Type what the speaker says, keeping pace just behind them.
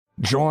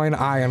Join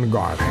Ian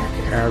Garlic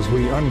as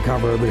we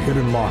uncover the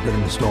hidden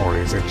marketing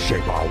stories that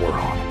shape our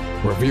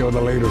world. Reveal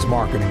the latest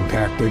marketing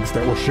tactics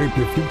that will shape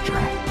your future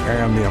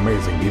and the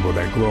amazing people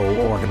that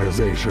grow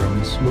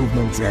organizations,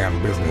 movements,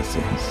 and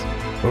businesses.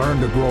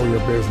 Learn to grow your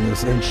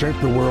business and shape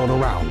the world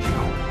around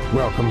you.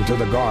 Welcome to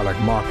the Garlic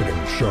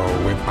Marketing Show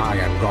with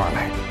Ian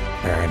Garlic.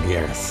 And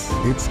yes,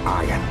 it's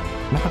Ian,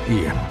 not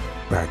Ian.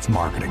 That's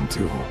marketing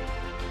too.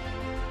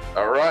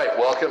 All right,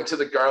 welcome to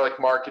the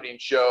Garlic Marketing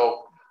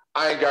Show.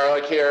 Ian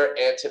Garlic here,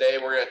 and today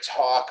we're going to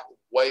talk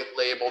white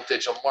label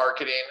digital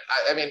marketing.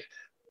 I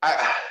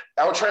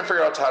will try and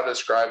figure out how to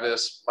describe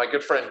this. My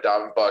good friend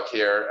Dobbin Buck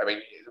here,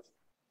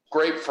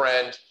 great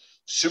friend,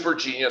 super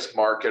genius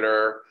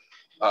marketer.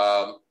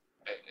 I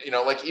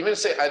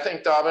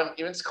think Dobbin,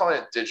 even calling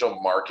it digital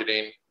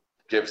marketing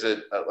gives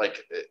it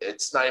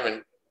it's not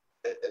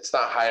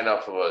high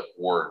enough of a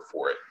word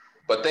for it.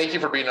 But thank you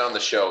for being on the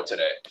show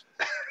today.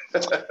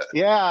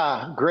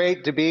 Yeah,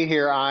 great to be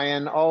here,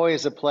 Ian.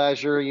 Always a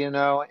pleasure,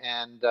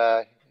 and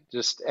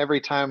just every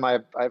time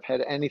I've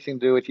had anything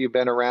to do with you,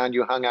 been around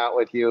you, hung out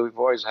with you, we've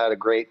always had a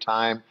great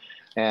time.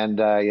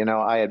 And,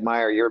 I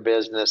admire your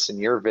business and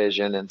your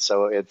vision. And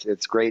so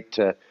it's great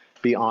to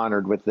be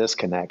honored with this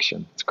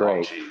connection. It's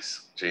great. Oh,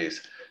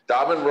 geez.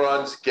 Dobbin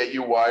runs Get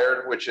You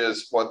Wired, which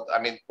is one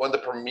of the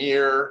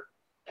premier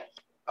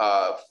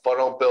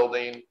funnel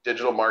building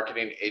digital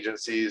marketing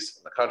agencies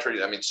in the country.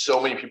 So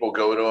many people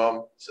go to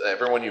him. So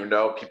everyone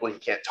people he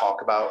can't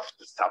talk about.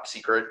 It's top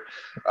secret.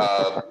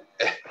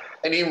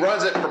 And he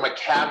runs it from a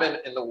cabin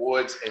in the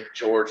woods in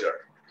Georgia.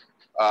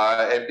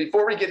 And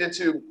before we get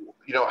into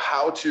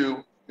how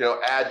to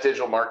add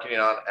digital marketing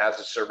on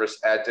as a service,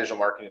 add digital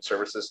marketing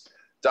services,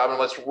 Dobbin,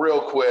 let's real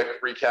quick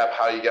recap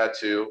how you got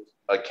to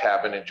a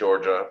cabin in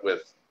Georgia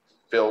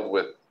filled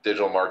with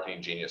digital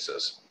marketing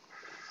geniuses.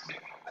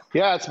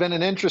 Yeah, it's been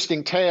an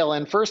interesting tale.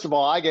 And first of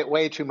all, I get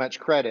way too much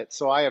credit.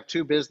 So I have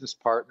two business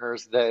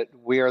partners that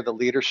we are the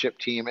leadership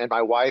team, and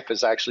my wife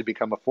has actually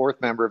become a fourth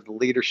member of the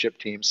leadership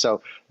team.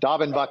 So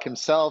Dobbin Buck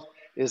himself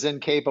is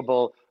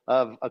incapable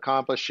of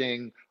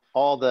accomplishing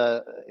all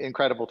the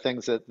incredible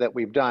things that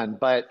we've done.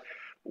 But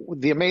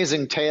the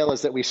amazing tale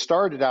is that we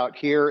started out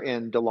here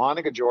in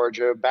Dahlonega,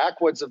 Georgia,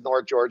 backwoods of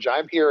North Georgia.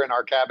 I'm here in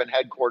our cabin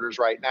headquarters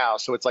right now.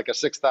 So it's like a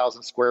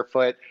 6,000 square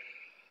foot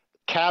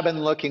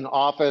cabin-looking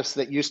office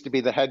that used to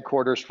be the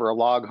headquarters for a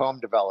log home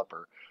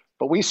developer.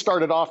 But we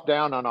started off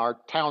down on our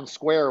town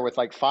square with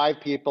like 5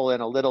 people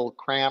in a little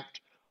cramped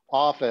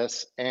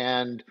office.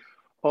 And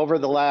over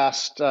the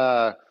last,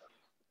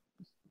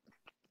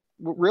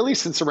 really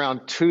since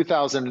around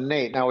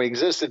 2008, now we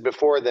existed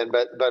before then,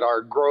 but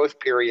our growth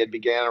period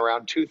began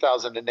around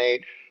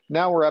 2008.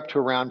 Now we're up to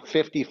around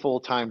 50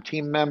 full-time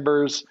team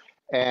members.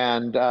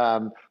 And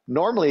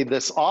normally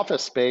this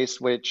office space,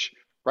 which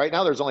right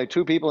now there's only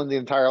 2 people in the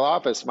entire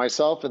office,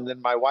 myself and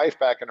then my wife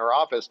back in her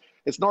office.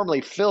 It's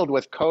normally filled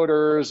with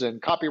coders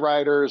and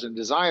copywriters and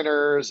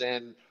designers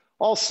and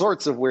all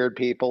sorts of weird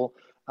people.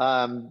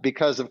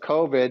 Because of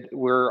COVID,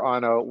 we're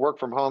on a work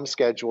from home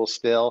schedule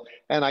still.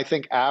 And I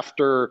think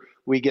after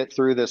we get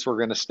through this, we're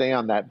going to stay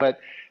on that. But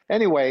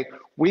anyway,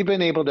 we've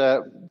been able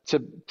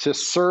to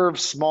serve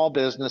small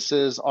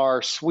businesses.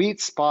 Our sweet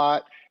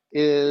spot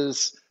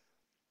is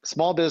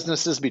small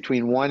businesses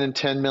between $1 and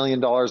 $10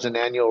 million in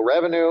annual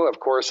revenue. Of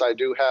course, I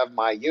do have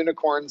my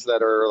unicorns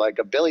that are like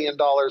 $1 billion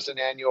in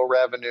annual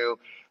revenue.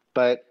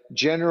 But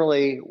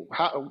generally,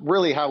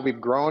 how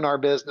we've grown our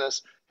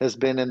business has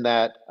been in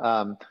that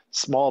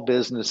small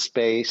business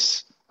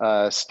space,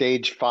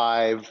 stage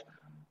 5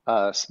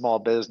 small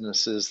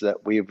businesses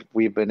that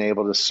we've been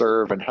able to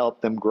serve and help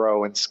them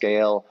grow and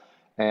scale.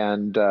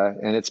 And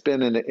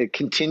it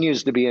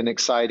continues to be an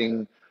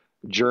exciting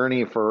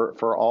journey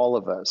for all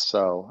of us.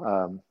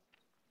 So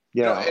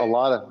a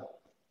lot of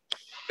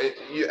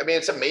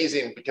it's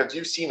amazing because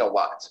you've seen a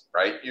lot,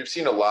 right? You've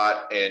seen a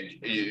lot, and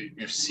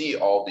you see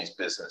all these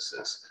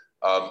businesses,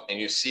 and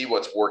you see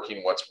what's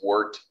working, what's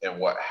worked, and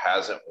what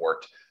hasn't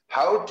worked.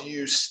 How do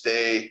you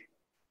stay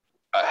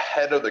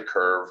ahead of the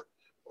curve,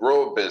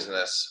 grow a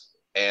business,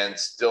 and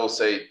still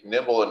stay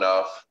nimble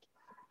enough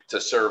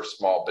to serve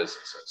small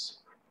businesses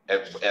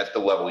at the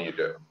level you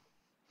do?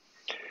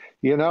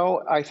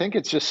 I think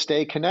it's just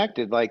stay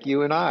connected like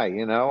you and I.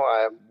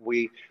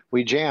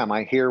 We jam.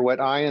 I hear what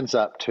Ian's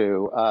up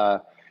to.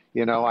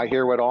 I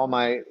hear what all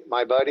my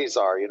buddies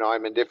are.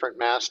 I'm in different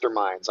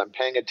masterminds. I'm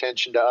paying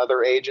attention to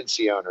other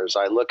agency owners.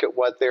 I look at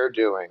what they're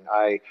doing.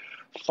 I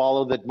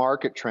follow the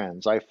market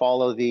trends. I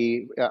follow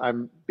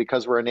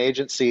because we're an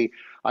agency,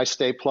 I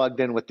stay plugged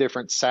in with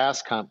different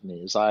SaaS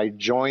companies. I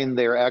join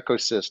their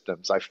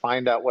ecosystems. I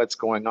find out what's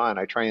going on.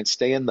 I try and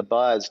stay in the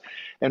buzz.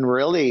 And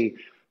really,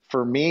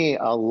 for me,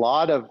 a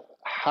lot of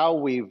how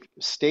we've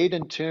stayed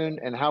in tune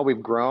and how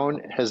we've grown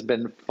has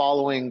been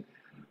following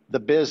the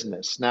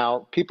business.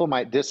 Now, people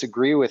might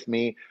disagree with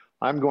me.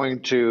 I'm going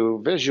to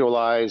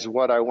visualize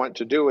what I want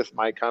to do with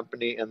my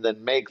company and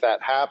then make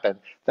that happen.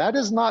 That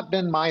has not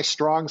been my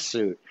strong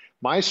suit.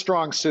 My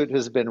strong suit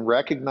has been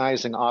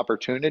recognizing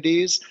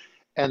opportunities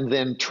and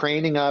then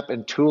training up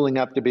and tooling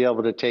up to be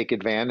able to take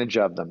advantage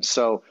of them.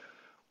 So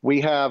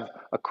we have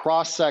a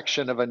cross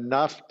section of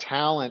enough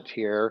talent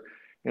here.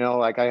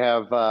 Like I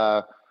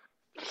have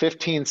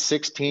 15,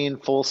 16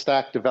 full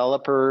stack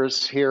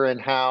developers here in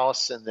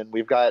house, and then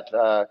we've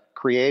got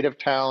creative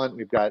talent,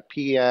 we've got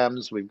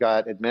PMs, we've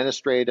got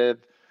administrative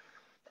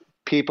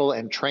people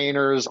and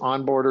trainers,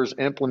 onboarders,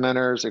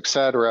 implementers,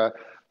 etc.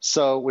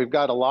 So we've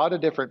got a lot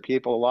of different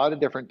people, a lot of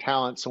different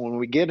talents. So when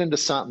we get into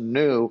something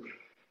new,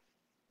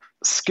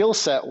 skill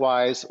set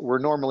wise, we're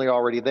normally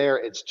already there.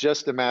 It's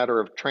just a matter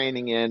of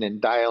training in and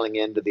dialing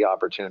into the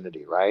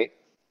opportunity, right?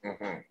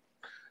 Mm-hmm.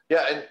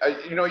 Yeah,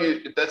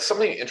 and that's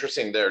something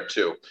interesting there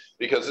too,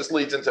 because this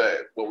leads into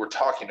what we're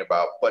talking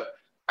about. But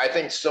I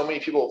think so many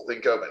people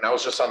think of, and I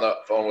was just on the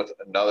phone with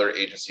another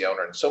agency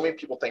owner, and so many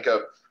people think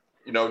of,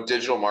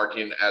 digital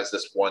marketing as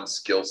this one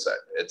skill set.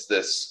 It's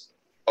this,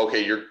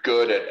 okay, you're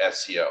good at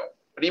SEO,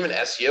 but even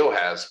SEO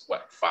has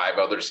 5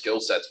 other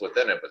skill sets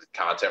within it, with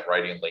content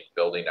writing, link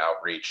building,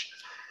 outreach,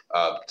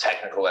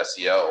 technical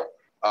SEO.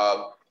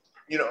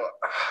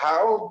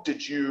 How do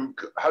you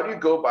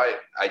go by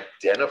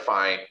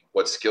identifying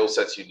what skill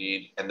sets you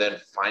need and then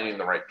finding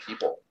the right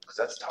people? Because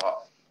that's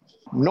tough.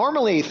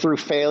 Normally through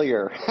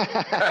failure.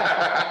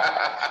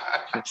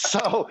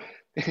 So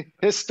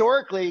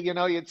historically,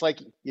 it's like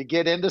you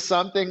get into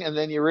something and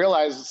then you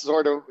realize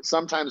sort of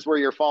sometimes where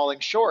you're falling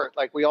short.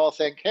 Like we all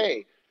think,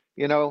 hey,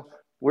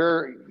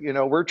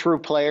 we're true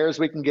players.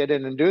 We can get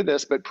in and do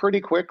this, but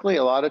pretty quickly,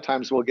 a lot of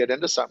times we'll get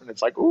into something.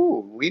 It's like,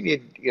 ooh, we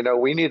need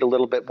a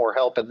little bit more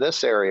help in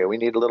this area. We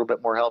need a little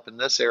bit more help in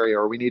this area,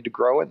 or we need to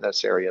grow in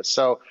this area.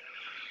 So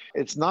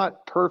it's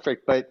not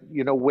perfect, but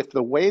with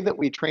the way that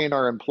we train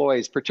our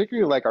employees,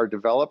 particularly like our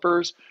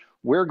developers,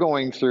 we're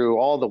going through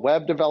all the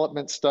web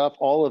development stuff,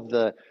 all of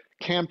the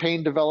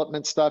campaign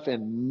development stuff,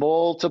 and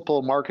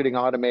multiple marketing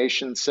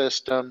automation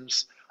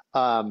systems.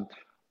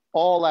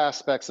 All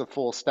aspects of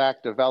full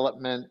stack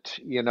development,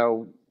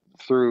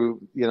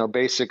 through,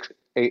 basic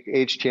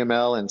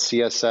HTML and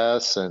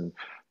CSS and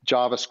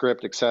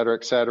JavaScript, et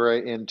cetera,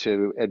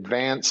 into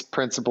advanced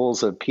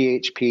principles of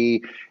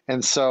PHP.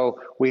 And so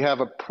we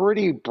have a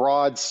pretty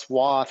broad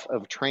swath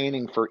of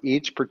training for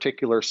each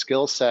particular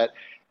skill set.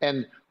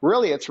 And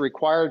really it's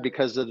required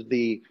because of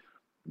the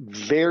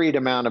varied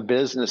amount of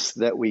business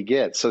that we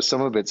get. So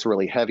some of it's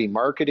really heavy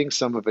marketing,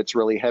 some of it's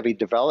really heavy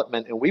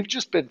development. And we've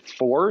just been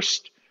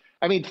forced.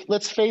 I mean,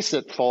 let's face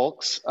it,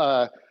 folks.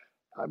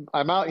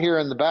 I'm out here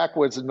in the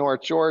backwoods of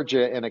North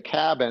Georgia in a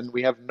cabin.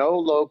 We have no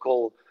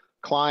local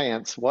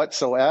clients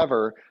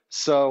whatsoever.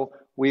 So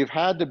we've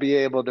had to be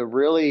able to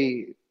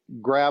really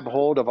grab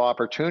hold of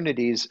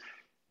opportunities.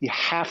 You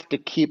have to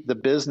keep the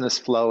business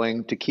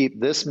flowing to keep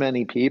this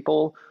many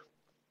people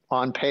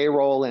on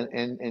payroll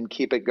and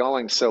keep it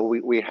going. So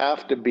we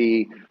have to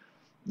be,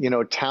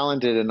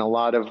 talented in a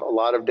lot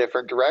of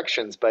different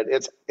directions, but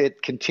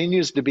it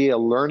continues to be a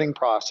learning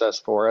process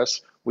for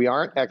us. We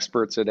aren't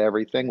experts at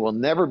everything. We'll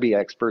never be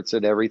experts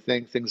at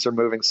everything. Things are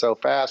moving so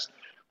fast.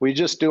 We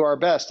just do our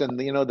best. And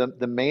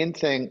the main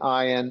thing,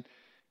 Ian,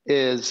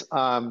 is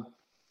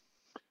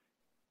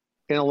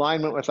in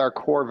alignment with our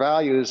core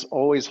values,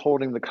 always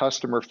holding the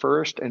customer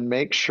first and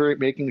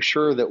making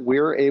sure that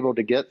we're able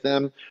to get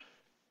them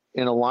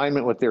in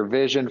alignment with their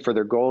vision for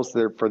their goals,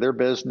 for their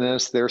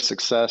business, their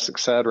success, et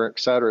cetera, et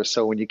cetera.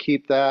 So when you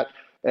keep that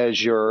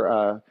as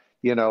your,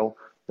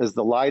 as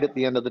the light at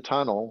the end of the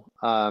tunnel,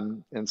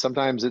 and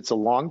sometimes it's a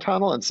long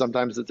tunnel and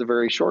sometimes it's a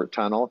very short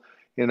tunnel,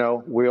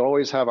 we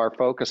always have our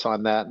focus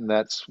on that, and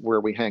that's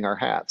where we hang our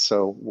hats.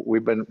 So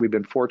we've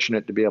been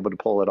fortunate to be able to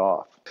pull it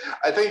off.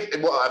 I think,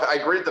 I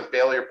agree with the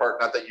failure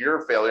part, not that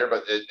you're a failure,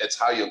 but it's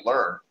how you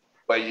learn.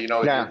 But,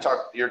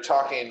 you're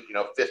talking,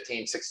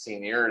 15,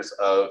 16 years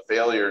of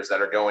failures that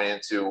are going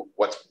into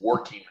what's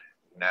working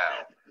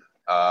now.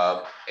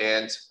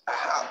 And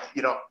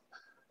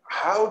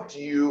how do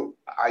you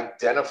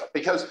identify,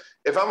 because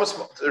if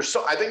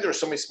I think there's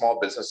so many small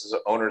businesses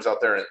owners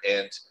out there,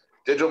 and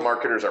digital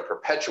marketers are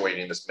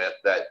perpetuating this myth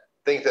that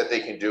think that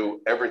they can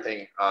do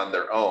everything on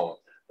their own.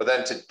 But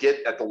then to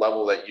get at the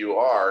level that you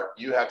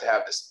have to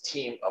have this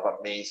team of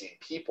amazing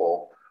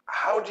people.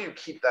 How do you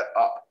keep that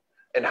up?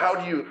 And how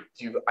do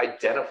you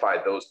identify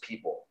those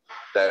people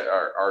that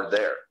are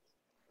there?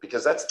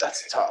 Because that's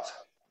tough.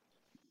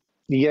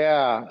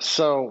 Yeah.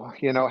 So,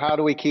 how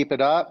do we keep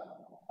it up?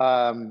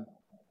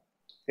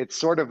 It's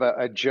sort of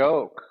a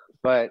joke,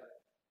 but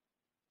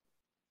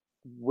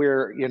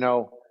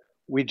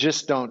we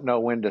just don't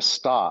know when to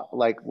stop.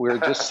 Like we're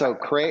just so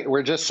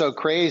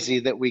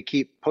crazy that we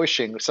keep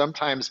pushing.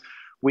 Sometimes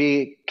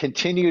we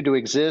continue to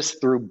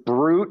exist through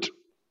brute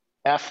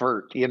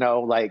effort,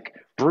 like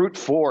brute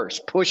force,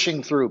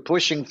 pushing through.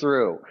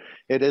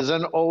 It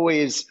isn't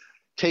always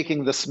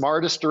taking the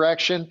smartest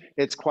direction.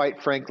 It's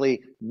quite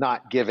frankly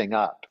not giving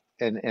up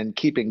and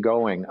keeping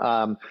going.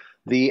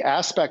 The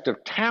aspect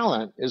of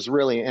talent is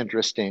really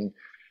interesting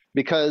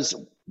because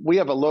we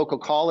have a local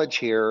college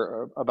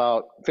here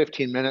about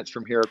 15 minutes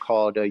from here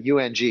called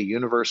UNG,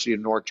 University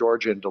of North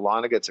Georgia in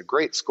Dahlonega. It's a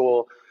great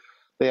school.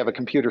 They have a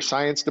computer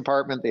science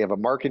department. They have a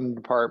marketing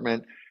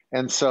department.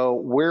 And so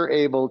we're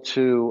able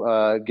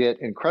to get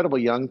incredible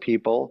young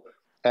people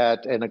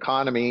at an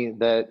economy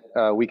that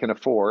we can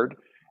afford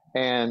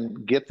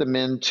and get them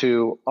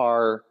into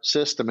our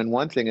system. And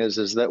one thing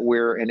is that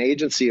we're an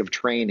agency of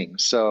training.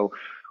 So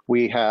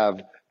we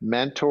have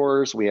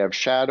mentors, we have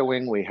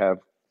shadowing, we have,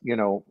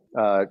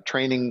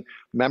 training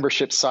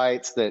membership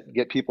sites that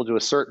get people to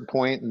a certain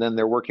point, and then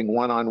they're working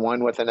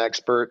one-on-one with an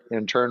expert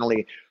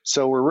internally.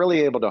 So we're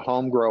really able to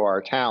home grow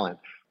our talent.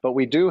 But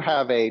we do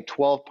have a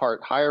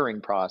 12-part hiring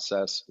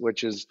process,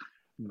 which is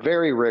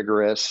very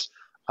rigorous.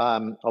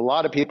 A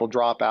lot of people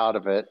drop out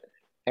of it.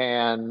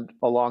 And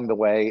along the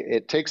way,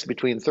 it takes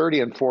between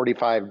 30 and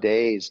 45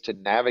 days to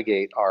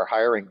navigate our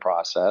hiring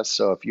process.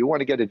 So if you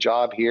want to get a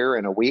job here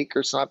in a week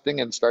or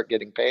something and start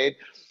getting paid,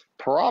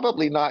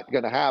 probably not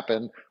going to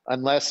happen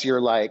unless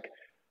you're like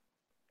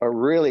a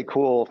really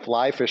cool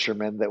fly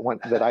fisherman that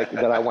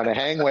I want to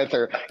hang with,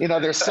 or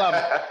there's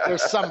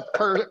some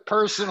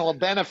personal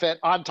benefit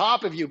on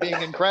top of you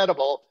being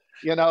incredible,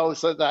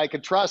 so that I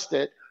could trust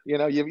it.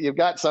 You've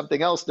got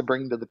something else to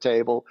bring to the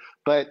table,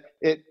 but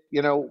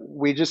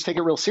we just take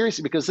it real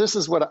seriously, because this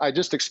is what I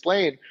just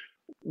explained.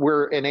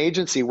 We're an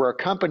agency, we're a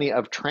company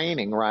of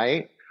training,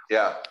 right?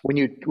 Yeah. When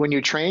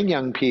you train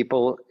young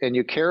people and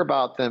you care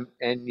about them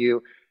and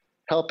you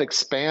help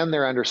expand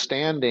their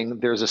understanding,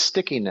 there's a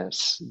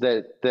stickiness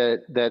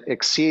that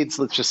exceeds,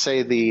 let's just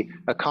say, the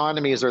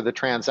economies or the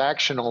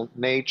transactional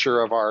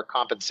nature of our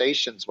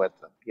compensations with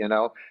them.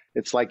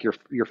 It's like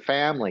your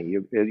family.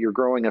 You're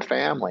growing a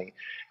family.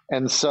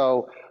 And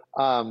so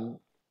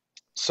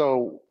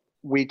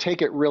we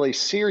take it really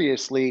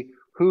seriously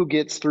who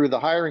gets through the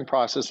hiring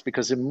process,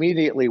 because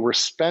immediately we're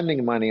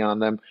spending money on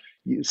them.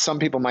 Some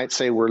people might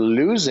say we're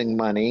losing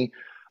money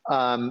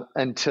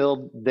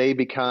until they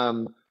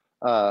become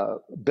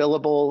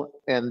billable,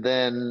 and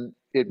then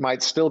it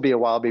might still be a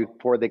while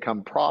before they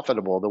become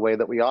profitable the way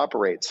that we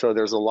operate. So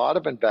there's a lot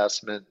of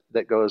investment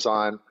that goes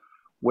on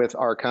with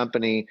our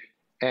company.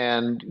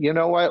 And you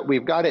know what?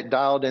 We've got it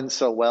dialed in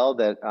so well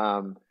that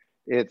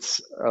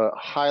it's a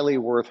highly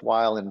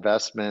worthwhile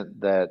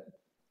investment that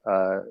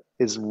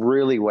is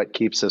really what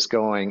keeps us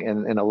going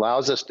and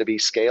allows us to be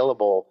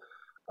scalable,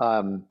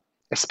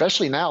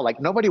 especially now. Like,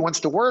 nobody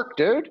wants to work,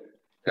 dude.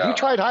 Have you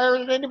tried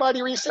hiring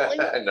anybody recently?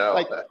 No.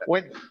 Like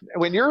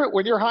when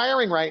you're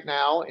hiring right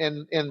now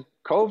in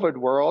COVID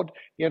world,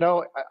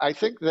 I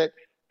think that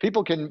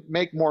people can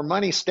make more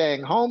money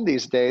staying home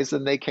these days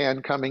than they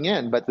can coming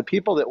in. But the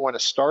people that want to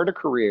start a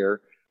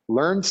career,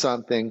 learn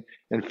something,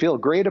 and feel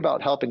great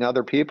about helping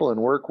other people and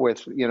work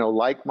with,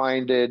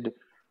 like-minded,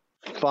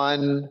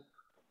 fun,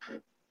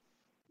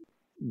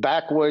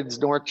 backwoods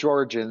North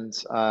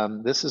Georgians,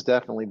 this is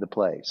definitely the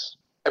place.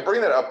 I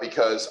bring that up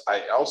because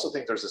I also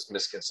think there's this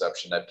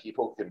misconception that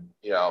people can,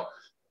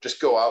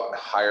 just go out and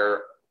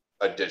hire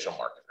a digital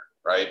marketer,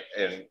 right?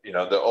 And,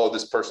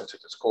 this person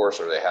took this course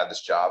or they had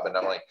this job. And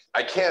I'm like,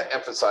 I can't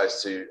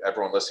emphasize to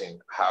everyone listening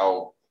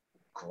how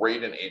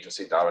great an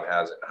agency Dobbin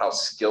has and how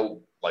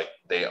skilled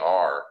they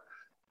are,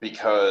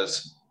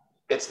 because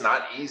it's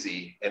not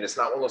easy. And it's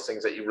not one of those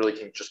things that you really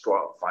can just go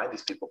out and find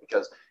these people,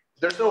 because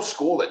there's no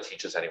school that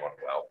teaches anyone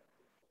well.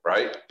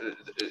 Right?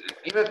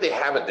 Even if they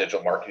have a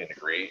digital marketing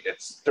degree,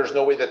 there's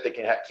no way that they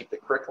can keep the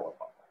curriculum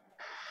up.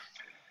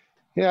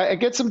 Yeah, it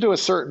gets them to a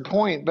certain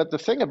point, but the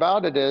thing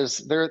about it is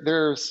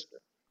there's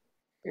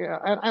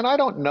and I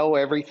don't know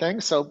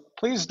everything, so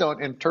please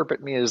don't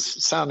interpret me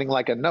as sounding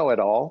like a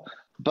know-it-all.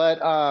 But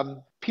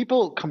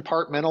people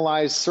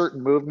compartmentalize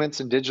certain movements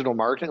in digital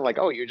marketing, like,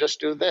 oh, you just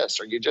do this,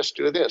 or you just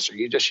do this, or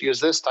you just use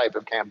this type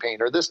of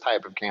campaign or this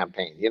type of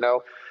campaign.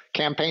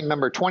 Campaign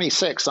number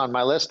 26 on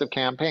my list of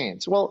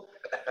campaigns. Well,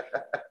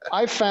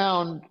 I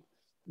found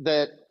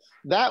that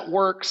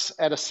works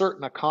at a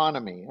certain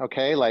economy,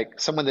 okay?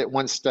 Like someone that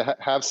wants to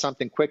have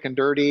something quick and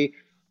dirty,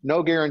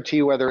 no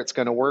guarantee whether it's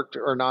going to work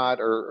or not,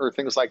 or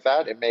things like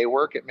that. It may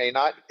work, it may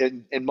not.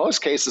 In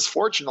most cases,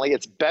 fortunately,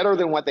 it's better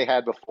than what they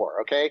had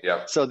before, okay?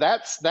 Yeah. So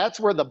that's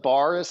where the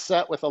bar is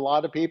set with a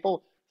lot of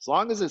people, as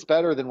long as it's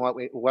better than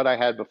what I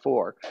had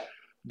before.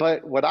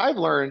 But what I've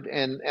learned,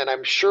 and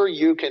I'm sure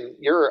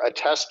you're a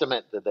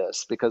testament to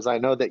this, because I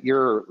know that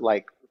you're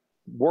like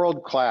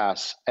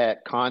world-class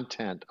at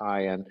content,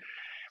 Ian.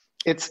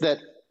 It's that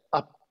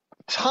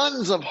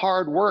tons of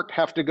hard work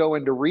have to go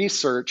into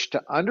research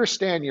to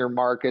understand your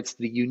markets,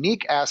 the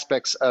unique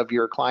aspects of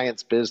your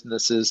clients'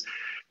 businesses,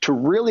 to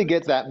really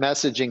get that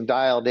messaging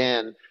dialed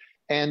in,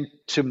 and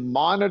to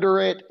monitor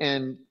it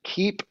and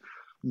keep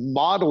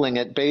modeling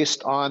it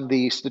based on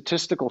the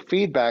statistical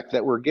feedback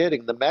that we're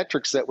getting, the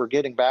metrics that we're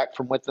getting back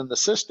from within the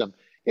system.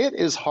 It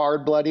is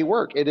hard, bloody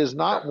work. It is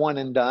not one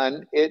and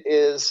done. It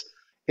is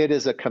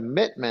a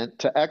commitment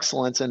to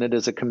excellence, and it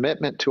is a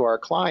commitment to our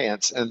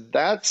clients. And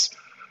that's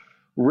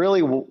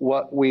really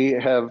what we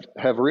have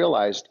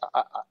realized.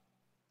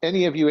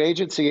 Any of you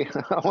agency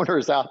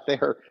owners out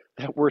there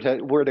that were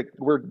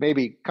to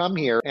maybe come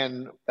here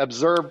and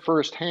observe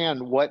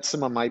firsthand what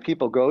some of my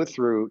people go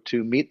through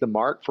to meet the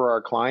mark for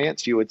our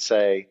clients, you would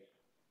say,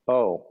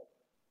 oh,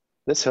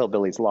 this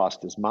hillbilly's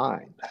lost his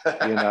mind,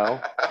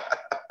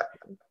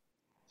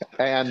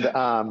 And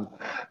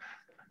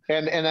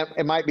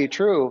it might be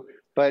true,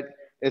 but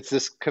it's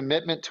this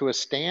commitment to a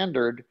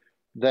standard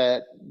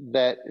that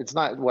it's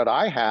not what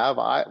I have.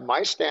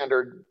 My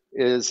standard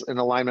is in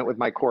alignment with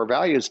my core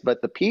values,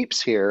 but the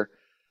peeps here,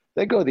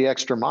 they go the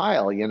extra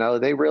mile. You know,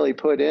 they really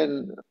put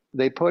in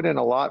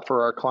a lot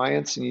for our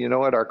clients, and you know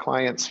what? Our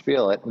clients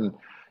feel it. And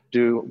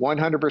do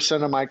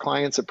 100% of my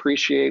clients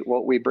appreciate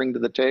what we bring to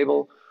the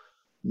table?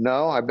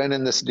 No, I've been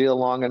in this deal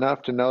long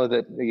enough to know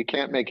that you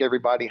can't make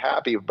everybody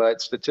happy,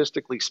 but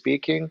statistically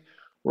speaking,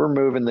 we're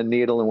moving the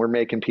needle and we're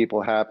making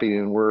people happy,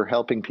 and we're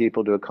helping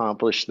people to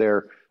accomplish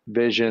their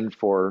vision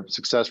for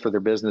success for their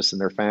business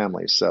and their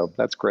families. So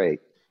that's great.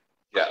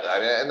 Yeah, I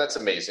mean, and that's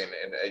amazing.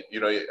 And you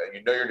know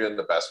you're doing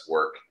the best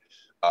work.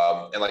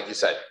 And like you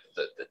said,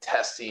 the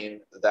testing,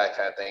 that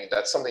kind of thing,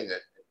 that's something that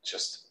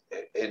just,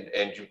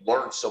 and you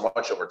learn so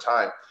much over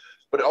time.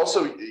 But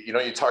also, you know,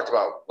 you talked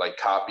about like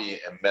copy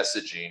and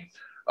messaging.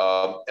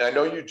 And I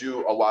know you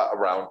do a lot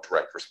around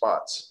direct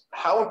response.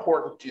 How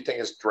important do you think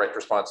is direct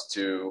response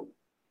to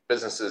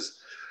businesses,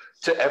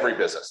 to every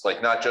business,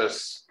 like not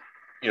just,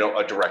 you know,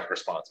 a direct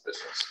response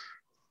business?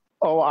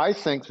 Oh, I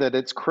think that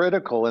it's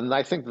critical, and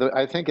I think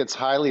it's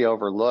highly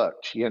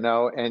overlooked, you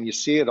know, and you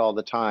see it all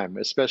the time,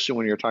 especially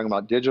when you're talking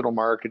about digital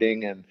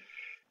marketing. And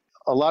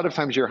a lot of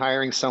times you're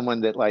hiring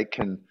someone that like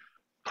can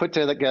put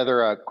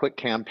together a quick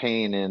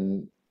campaign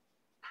in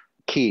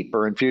Keep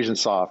or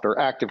Infusionsoft or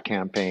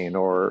ActiveCampaign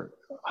or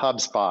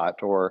HubSpot,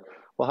 or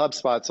well,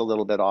 HubSpot's a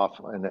little bit off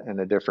in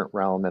a different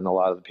realm and a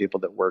lot of the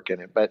people that work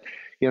in it. But,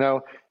 you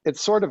know, it's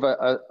sort of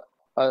a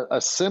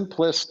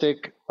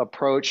simplistic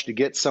approach to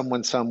get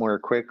someone somewhere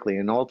quickly.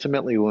 And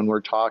ultimately, when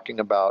we're talking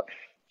about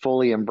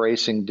fully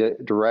embracing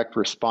direct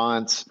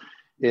response,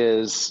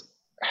 is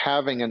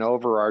having an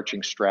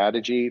overarching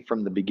strategy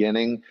from the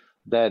beginning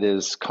that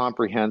is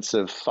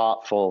comprehensive,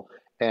 thoughtful,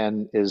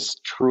 and is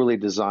truly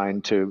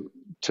designed to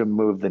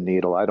move the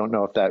needle. I don't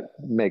know if that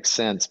makes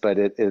sense, but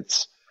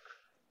it's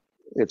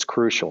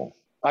crucial.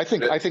 I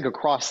think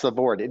across the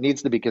board, it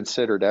needs to be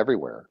considered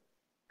everywhere.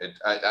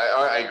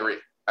 I agree.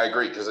 I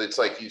agree, because it's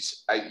like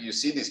you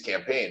see these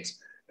campaigns,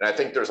 and I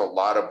think there's a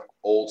lot of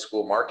old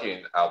school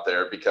marketing out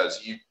there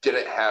because you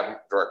didn't have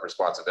direct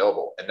response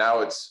available, and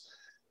now it's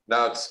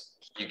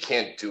you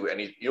can't do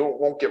any. You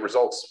won't get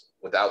results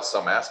without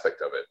some aspect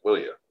of it, will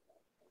you?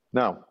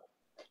 No.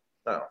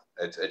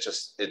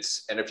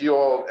 It's and if you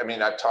all, I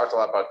mean, I've talked a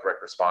lot about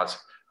direct response.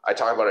 I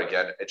talk about it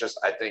again.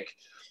 I think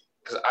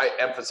because I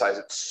emphasize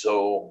it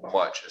so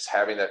much as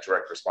having that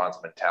direct response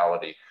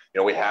mentality. You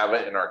know, we have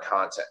it in our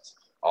content.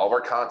 All of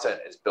our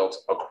content is built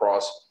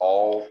across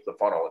all the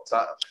funnel. It's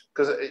not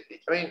because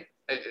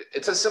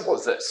it's as simple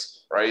as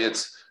this, right?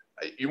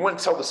 You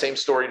wouldn't tell the same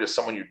story to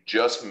someone you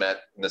just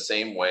met in the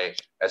same way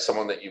as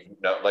someone that you've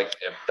known. Like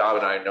if Dom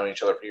and I have known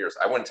each other for years,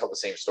 I wouldn't tell the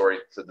same story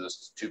to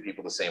those two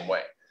people the same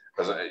way.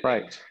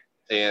 Right.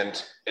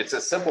 And it's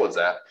as simple as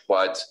that.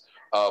 But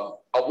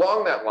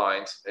along that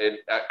lines, and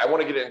I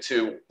want to get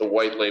into the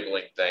white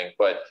labeling thing,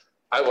 but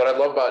what I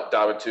love about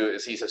Davin too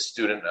is he's a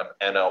student of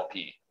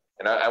NLP.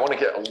 And I want to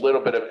get a little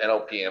bit of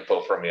NLP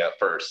info from you at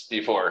first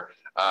before,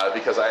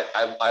 because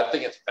I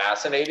think it's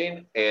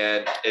fascinating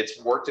and it's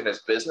worked in his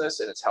business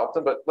and it's helped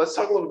him. But let's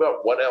talk a little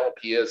about what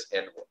NLP is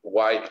and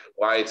why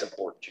it's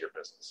important to your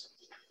business.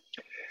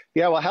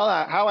 Yeah, well,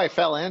 how I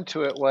fell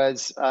into it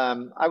was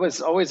I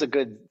was always a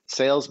good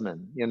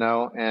salesman, you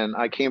know, and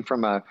I came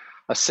from a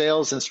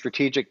sales and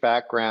strategic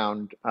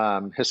background.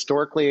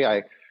 Historically,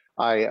 I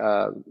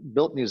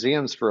built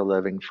museums for a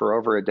living for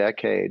over a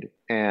decade,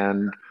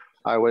 and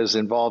I was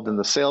involved in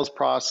the sales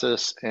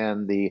process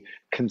and the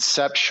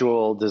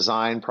conceptual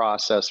design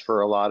process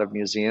for a lot of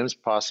museums,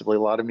 possibly a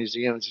lot of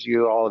museums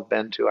you all have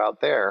been to out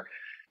there.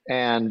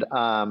 And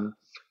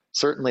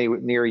certainly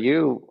near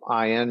you,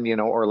 Ian, you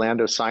know,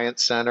 Orlando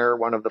Science Center,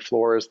 one of the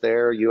floors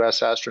there,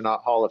 U.S.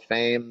 Astronaut Hall of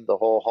Fame, the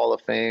whole Hall of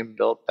Fame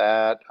built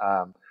that.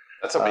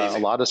 That's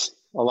amazing.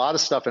 A lot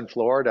of stuff in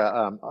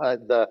Florida.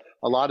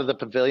 A lot of the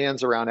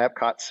pavilions around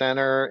Epcot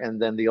Center,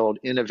 and then the old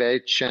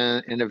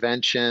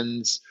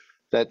Innovations.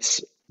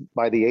 That's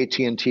by the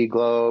AT&T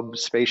Globe.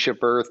 Spaceship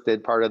Earth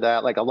did part of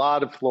that. Like a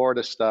lot of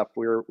Florida stuff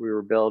we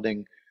were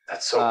building.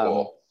 That's so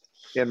cool.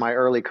 In my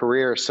early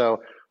career.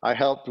 So I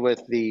helped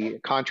with the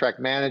contract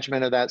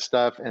management of that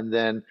stuff, and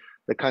then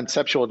the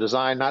conceptual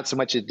design, not so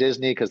much at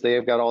Disney because they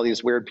have got all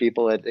these weird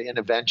people at the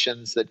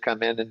Innovations that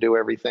come in and do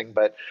everything,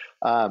 but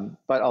a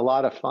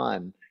lot of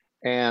fun.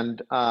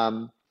 And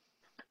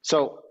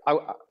so I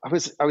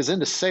was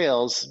into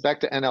sales, back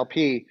to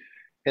NLP,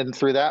 and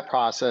through that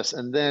process.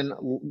 And then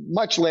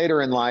much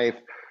later in life,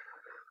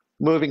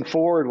 moving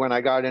forward, when I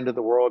got into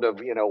the world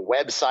of, you know,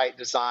 website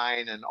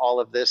design and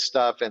all of this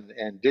stuff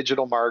and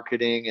digital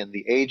marketing and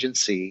the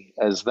agency,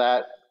 as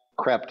that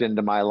crept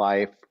into my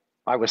life,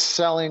 I was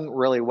selling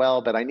really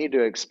well, but I needed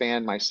to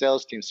expand my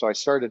sales team. So I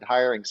started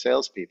hiring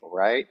salespeople,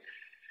 right?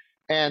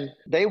 And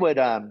they would,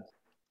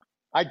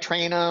 I'd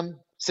train them,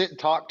 sit and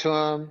talk to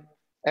them,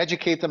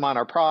 educate them on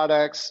our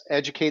products,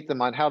 educate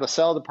them on how to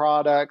sell the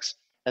products.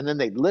 And then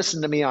they'd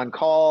listen to me on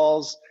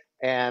calls.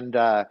 And,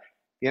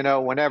 you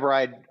know, whenever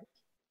I'd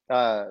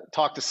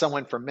talk to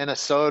someone from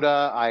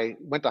Minnesota. I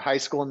went to high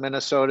school in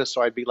Minnesota,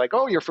 so I'd be like,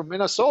 "Oh, you're from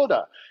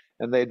Minnesota,"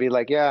 and they'd be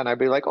like, "Yeah," and I'd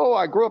be like, "Oh,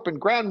 I grew up in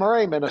Grand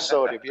Marais,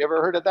 Minnesota. Have you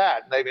ever heard of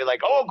that?" And they'd be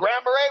like, "Oh,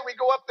 Grand Marais, we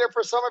go up there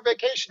for summer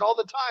vacation all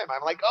the time."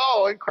 I'm like,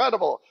 "Oh,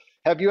 incredible.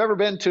 Have you ever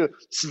been to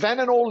Sven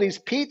and Ole's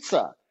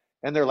Pizza?"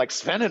 And they're like,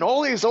 "Sven and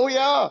Ole's? Oh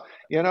yeah."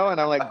 And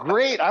I'm like,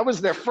 "Great. I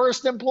was their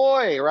first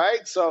employee,"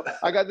 right? So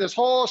I got this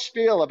whole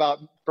spiel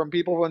from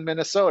people in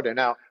Minnesota.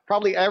 Now,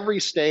 probably every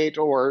state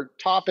or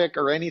topic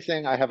or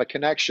anything I have a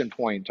connection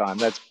point on.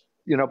 That's,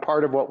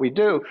 part of what we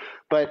do.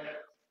 But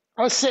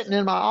I was sitting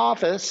in my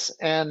office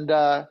and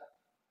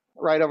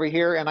right over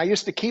here, and I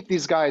used to keep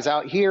these guys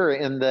out here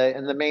in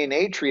the main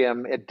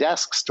atrium at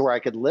desks to where I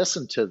could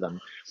listen to them.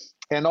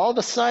 And all of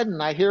a sudden,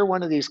 I hear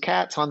one of these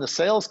cats on the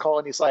sales call,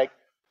 and he's like,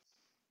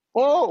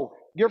 "Oh,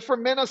 you're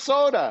from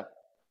Minnesota.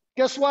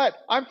 Guess what?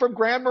 I'm from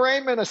Grand Marais,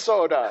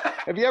 Minnesota.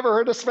 Have you ever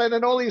heard of Sven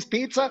and Ole's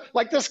Pizza?"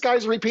 Like, this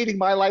guy's repeating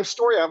my life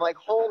story. I'm like,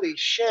 holy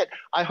shit.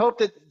 I hope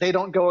that they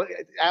don't go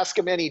ask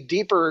him any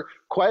deeper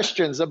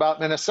questions about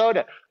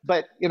Minnesota.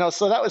 But,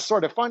 so that was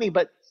sort of funny.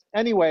 But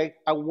anyway,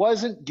 I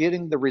wasn't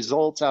getting the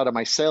results out of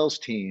my sales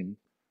team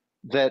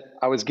that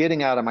I was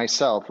getting out of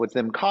myself with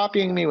them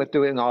copying me, with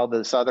doing all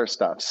this other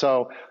stuff.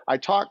 So I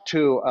talked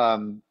to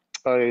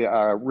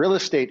a real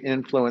estate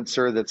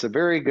influencer that's a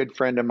very good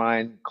friend of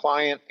mine,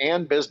 client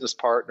and business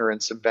partner in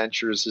some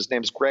ventures. His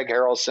name's Greg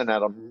Harrelson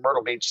out of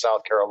Myrtle Beach,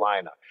 South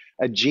Carolina,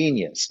 a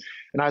genius.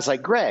 And I was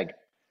like, "Greg,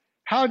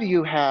 how do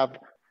you have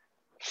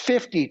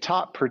 50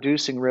 top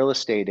producing real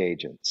estate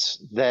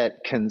agents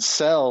that can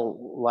sell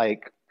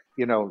like,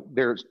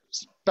 they're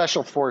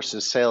special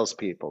forces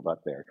salespeople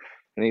up there?"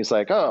 And he's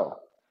like, "Oh,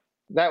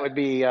 that would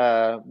be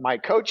my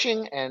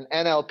coaching and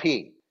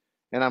NLP."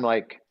 And I'm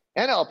like,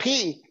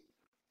 "NLP?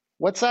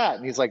 What's that?"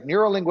 And he's like,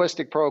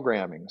 "Neuro-linguistic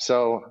programming."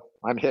 So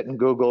I'm hitting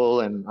Google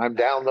and I'm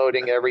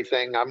downloading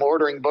everything. I'm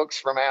ordering books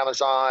from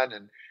Amazon.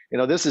 And,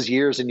 this is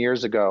years and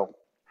years ago.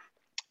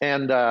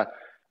 And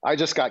I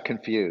just got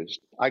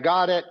confused. I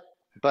got it,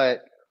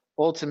 but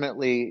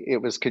ultimately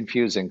it was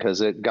confusing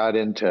because it got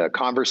into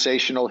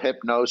conversational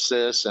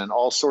hypnosis and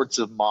all sorts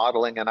of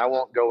modeling. And I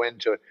won't go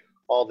into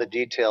all the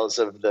details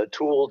of the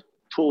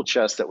tool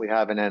chest that we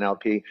have in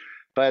NLP,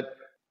 but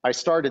I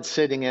started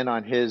sitting in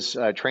on his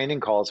training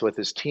calls with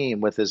his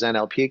team, with his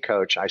NLP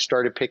coach. I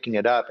started picking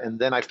it up. And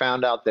then I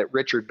found out that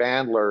Richard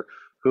Bandler,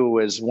 who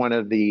was one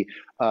of the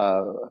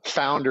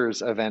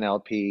founders of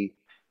NLP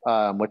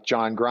with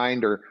John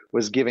Grinder,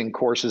 was giving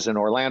courses in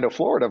Orlando,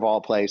 Florida, of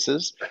all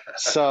places.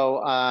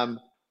 So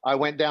I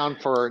went down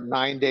for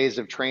 9 days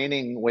of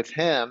training with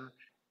him,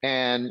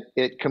 and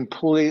it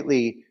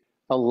completely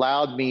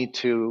allowed me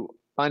to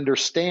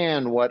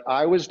understand what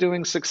I was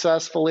doing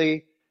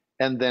successfully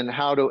and then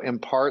how to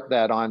impart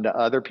that onto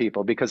other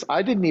people, because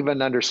I didn't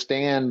even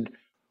understand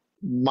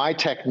my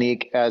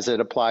technique as it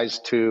applies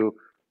to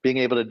being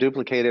able to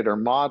duplicate it or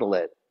model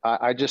it.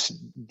 I just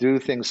do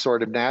things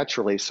sort of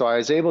naturally. So I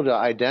was able to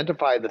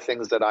identify the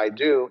things that I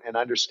do and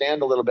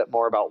understand a little bit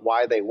more about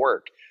why they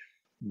work.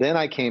 Then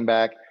I came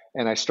back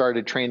and I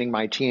started training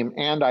my team,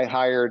 and I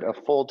hired a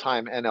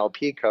full-time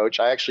NLP coach.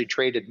 I actually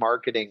traded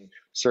marketing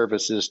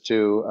services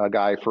to a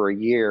guy for a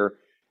year,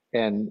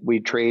 and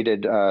we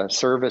traded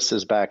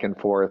services back and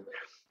forth.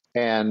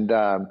 And,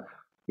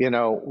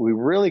 we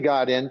really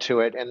got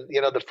into it. And,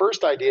 the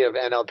first idea of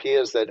NLP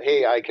is that,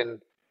 hey, I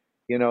can,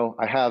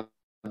 I have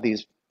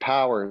these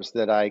powers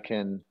that I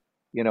can,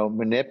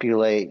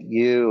 manipulate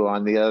you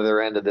on the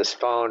other end of this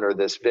phone or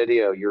this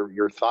video,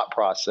 your thought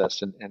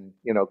process, and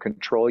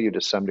control you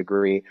to some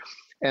degree.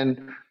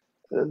 And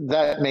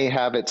that may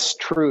have its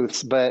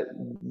truths, but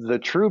the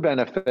true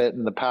benefit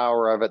and the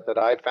power of it that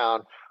I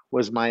found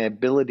was my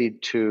ability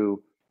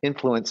to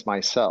influence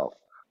myself,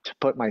 to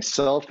put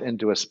myself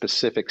into a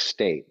specific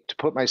state, to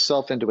put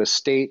myself into a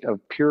state of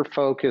pure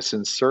focus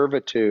and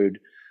servitude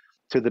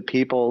to the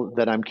people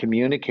that I'm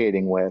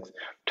communicating with,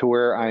 to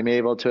where I'm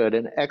able to, at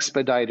an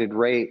expedited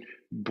rate,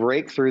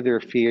 break through their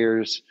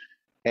fears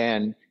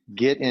and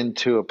get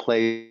into a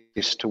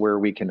place to where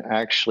we can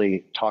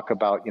actually talk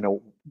about,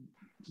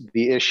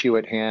 the issue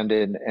at hand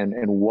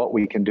and what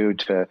we can do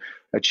to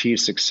achieve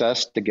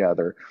success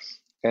together.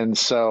 And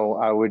so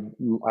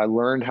I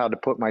learned how to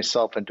put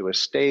myself into a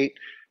state,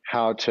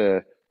 how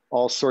to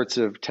all sorts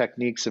of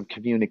techniques of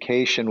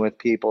communication with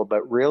people,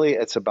 but really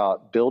it's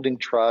about building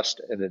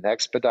trust at an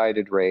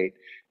expedited rate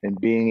and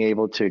being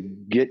able to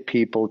get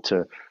people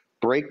to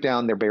break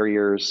down their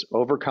barriers,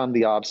 overcome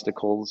the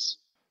obstacles,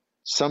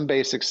 some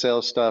basic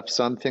sales stuff,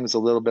 some things a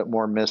little bit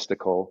more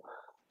mystical.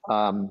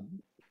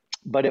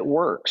 But it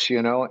works,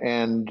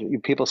 and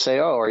people say,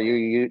 "Oh, do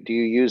you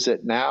use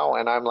it now?"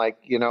 And I'm like,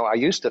 I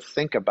used to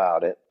think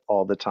about it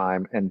all the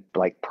time and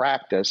like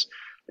practice.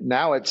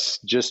 Now it's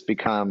just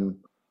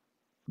become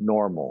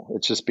normal.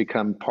 It's just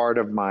become part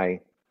of my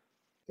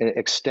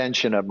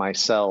extension of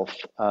myself,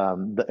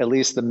 at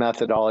least the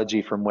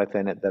methodology from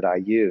within it that I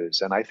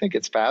use. And I think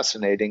it's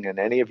fascinating. And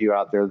any of you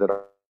out there that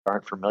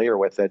aren't familiar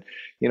with it,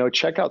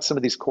 check out some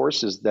of these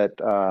courses that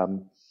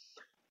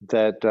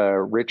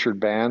Richard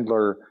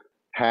Bandler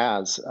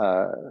has,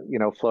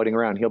 floating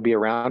around. He'll be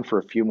around for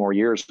a few more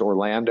years.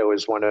 Orlando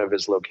is one of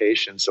his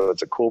locations, so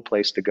it's a cool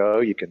place to go.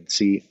 You can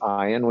see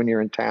Ian when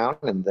you're in town,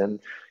 and then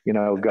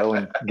go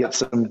and get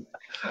some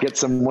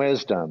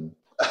wisdom.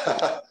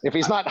 If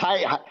he's not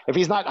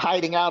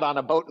hiding out on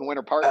a boat in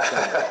Winter Park.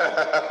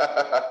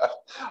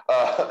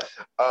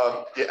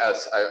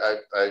 Yes,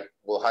 I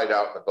will hide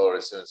out in the boat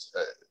as soon as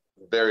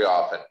very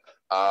often.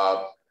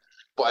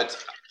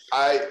 But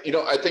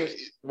I think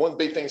one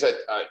big things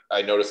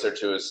I noticed there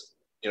too is,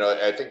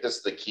 I think this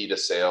is the key to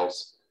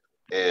sales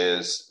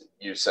is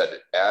you said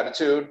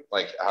attitude,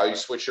 like how you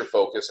switch your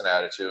focus and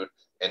attitude,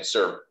 and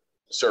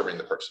serving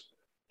the person.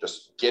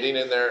 Just getting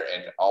in there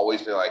and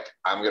always be like,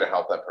 I'm going to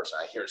help that person.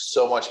 I hear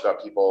so much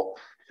about people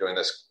doing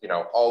this,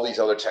 all these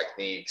other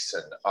techniques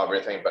and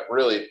everything, but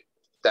really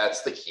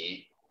that's the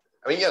key.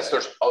 I mean, yes,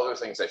 there's other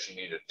things that you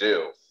need to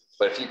do,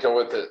 but if you go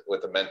with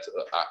the mental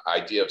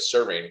idea of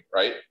serving,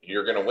 right,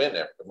 you're going to win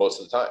it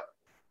most of the time.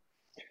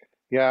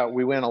 Yeah,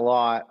 we win a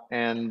lot,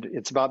 and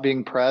it's about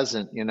being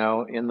present, in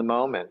the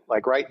moment.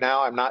 Like right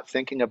now, I'm not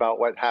thinking about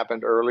what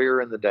happened earlier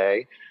in the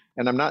day,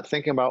 and I'm not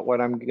thinking about what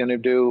I'm going to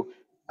do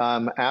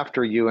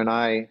after you and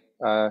I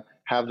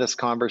have this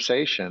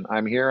conversation.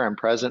 I'm here, I'm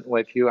present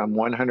with you, I'm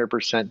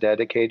 100%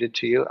 dedicated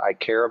to you. I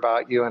care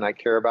about you, and I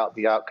care about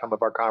the outcome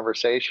of our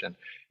conversation.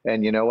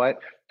 And you know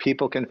what?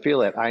 People can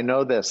feel it. I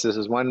know this. This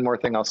is one more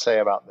thing I'll say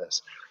about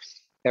this.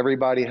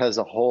 Everybody has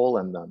a hole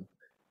in them.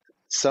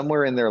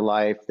 Somewhere in their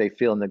life, they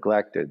feel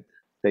neglected.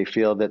 They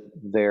feel that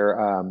their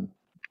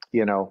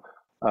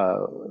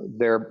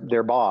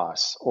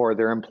boss or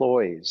their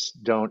employees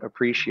don't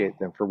appreciate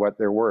them for what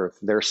they're worth.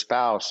 Their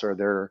spouse or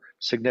their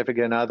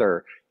significant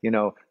other,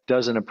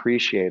 doesn't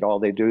appreciate all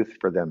they do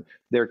for them.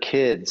 Their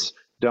kids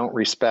don't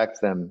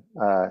respect them.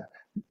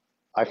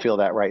 I feel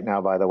that right now,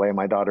 by the way.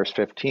 My daughter's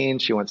 15.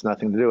 She wants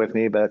nothing to do with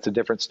me, but it's a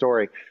different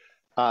story.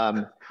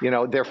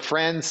 Their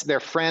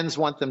friends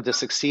want them to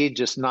succeed,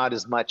 just not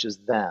as much as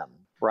them.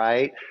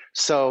 Right?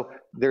 So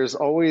there's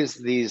always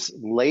these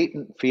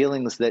latent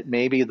feelings that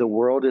maybe the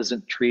world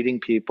isn't treating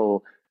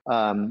people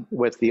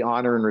with the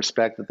honor and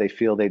respect that they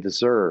feel they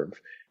deserve.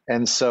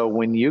 And so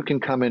when you can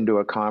come into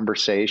a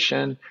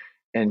conversation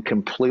and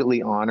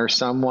completely honor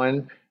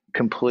someone,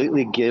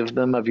 completely give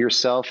them of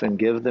yourself and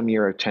give them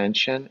your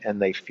attention,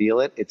 and they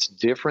feel it, it's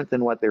different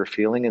than what they're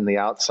feeling in the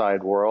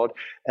outside world.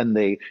 And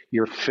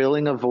you're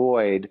filling a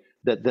void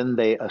that then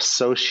they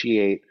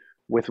associate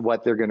with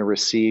what they're going to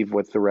receive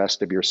with the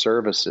rest of your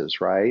services,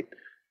 right?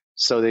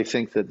 So they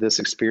think that this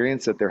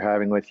experience that they're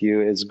having with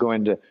you is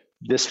going to,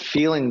 this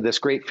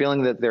great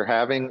feeling that they're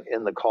having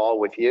in the call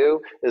with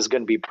you is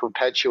going to be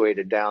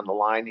perpetuated down the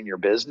line in your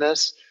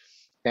business.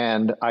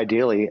 And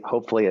ideally,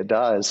 hopefully it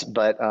does.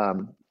 But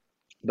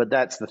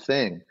that's the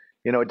thing.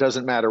 It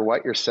doesn't matter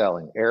what you're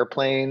selling.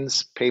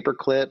 Airplanes, paper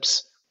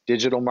clips,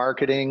 digital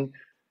marketing,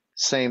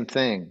 same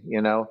thing,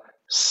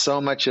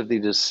 So much of the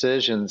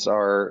decisions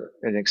are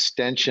an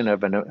extension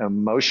of an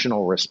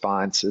emotional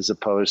response as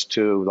opposed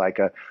to like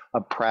a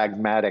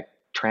pragmatic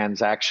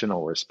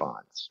transactional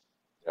response.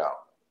 Yeah,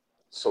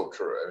 so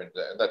true. I mean,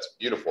 that's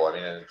beautiful. I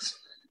mean,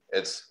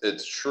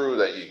 it's true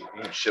that you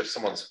can shift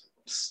someone's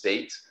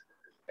state,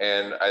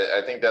 and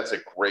I think that's a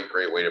great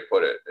way to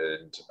put it,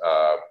 and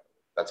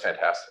that's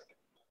fantastic.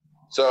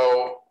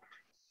 So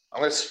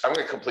I'm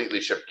gonna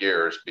completely shift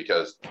gears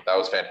because that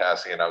was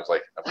fantastic, and I was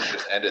like, I'm gonna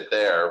just end it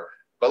there.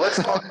 But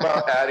let's talk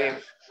about adding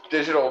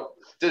digital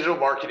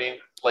marketing,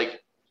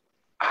 like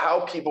how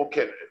people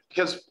can,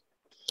 because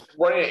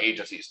running an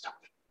agency is tough.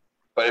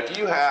 But if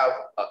you have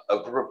a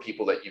group of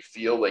people that you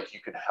feel like you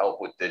can help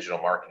with digital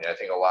marketing, I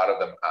think a lot of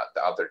them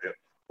out there do,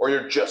 or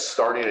you're just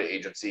starting an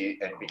agency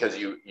and because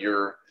you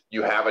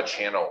have a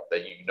channel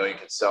that you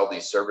can sell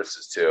these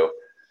services to,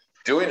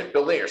 building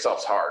it yourself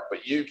is hard,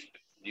 but you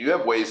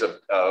have ways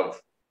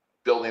of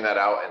building that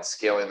out and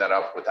scaling that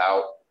up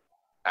without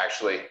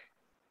actually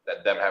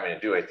them having to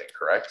do anything,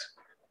 correct?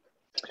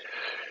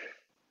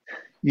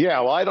 Yeah,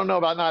 well, I don't know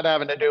about not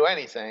having to do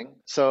anything.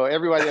 So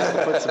everybody has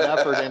to put some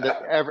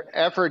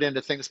effort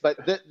into things. But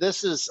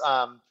this is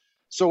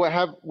so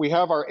we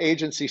have our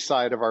agency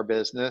side of our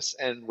business,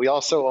 and we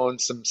also own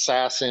some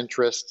SaaS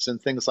interests and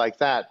things like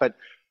that. But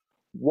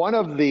one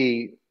of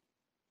the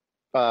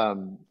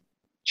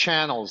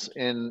channels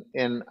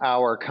in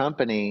our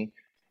company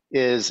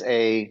is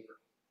a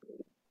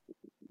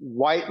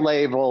white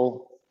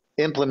label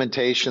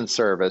implementation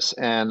service,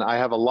 and I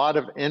have a lot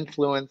of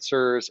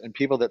influencers and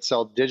people that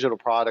sell digital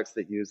products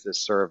that use this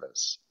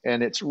service,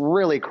 and it's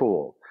really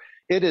cool.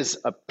 It is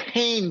a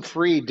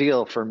pain-free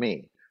deal for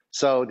me.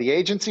 So the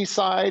agency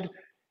side,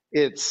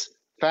 it's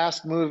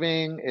fast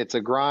moving, it's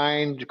a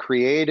grind,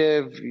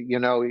 creative,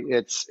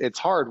 it's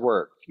hard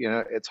work,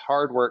 it's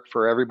hard work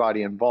for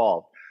everybody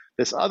involved.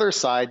 This other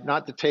side,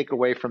 not to take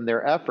away from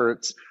their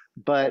efforts,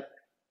 but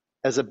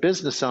as a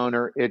business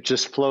owner, it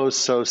just flows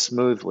so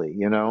smoothly,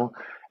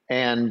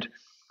 And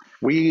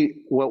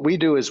what we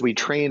do is we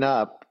train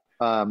up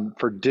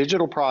for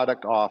digital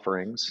product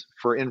offerings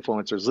for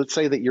influencers. Let's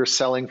say that you're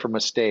selling from a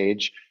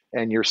stage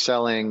and you're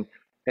selling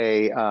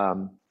a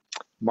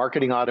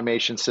marketing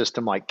automation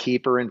system like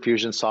Keeper,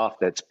 Infusionsoft,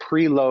 that's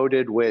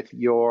preloaded with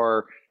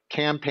your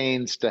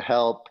campaigns to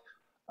help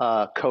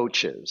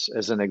coaches,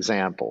 as an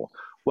example.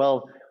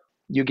 Well,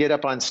 you get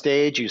up on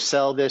stage, you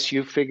sell this,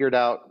 you've figured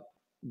out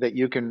that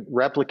you can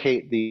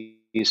replicate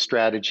these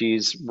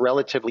strategies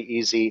relatively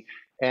easy,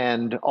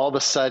 and all of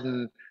a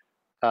sudden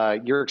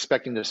you're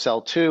expecting to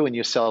sell 2 and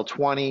you sell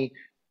 20,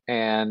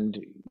 and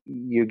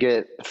you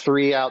get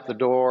 3 out the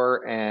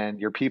door, and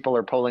your people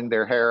are pulling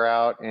their hair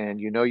out, and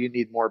you know you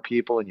need more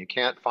people and you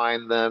can't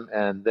find them,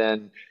 and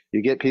then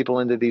you get people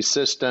into these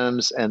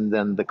systems, and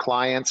then the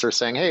clients are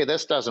saying, hey,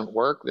 this doesn't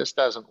work,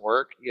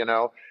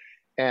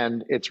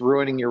 and it's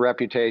ruining your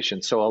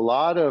reputation. So a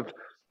lot of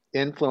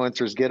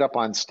influencers get up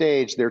on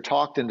stage, they're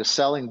talked into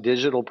selling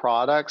digital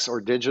products or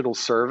digital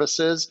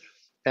services,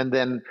 and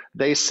then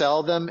they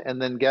sell them,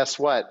 and then guess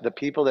what? The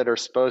people that are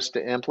supposed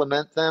to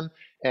implement them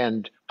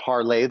and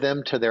parlay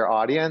them to their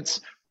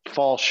audience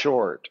fall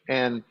short.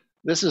 And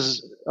this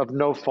is of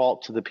no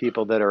fault to the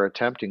people that are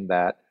attempting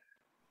that.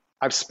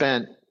 I've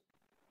spent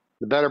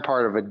the better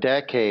part of a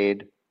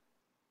decade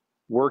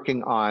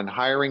working on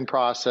hiring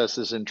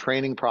processes and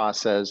training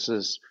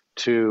processes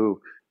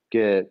to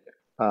get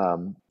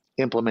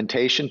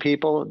implementation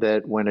people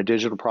that when a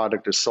digital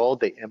product is sold,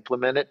 they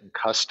implement it and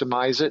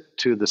customize it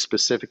to the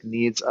specific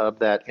needs of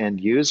that end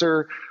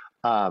user.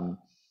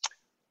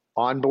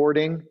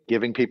 Onboarding,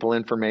 giving people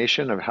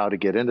information of how to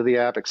get into the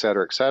app, et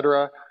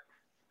cetera,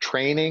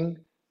 training,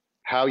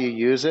 how you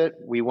use it.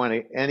 We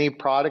want any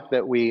product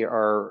that we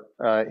are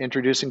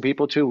introducing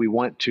people to, we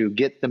want to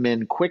get them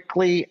in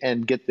quickly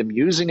and get them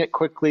using it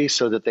quickly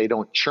so that they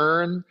don't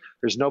churn.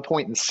 There's no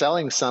point in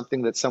selling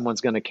something that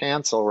someone's going to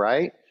cancel,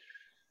 right?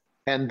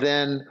 And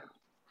then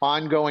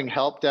ongoing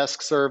help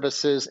desk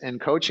services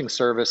and coaching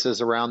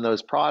services around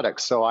those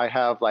products. So I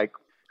have like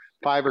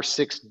 5 or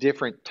 6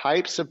 different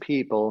types of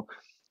people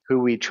who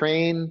we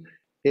train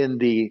in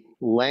the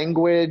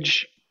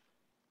language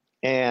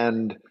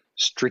and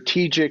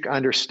strategic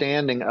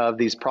understanding of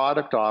these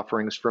product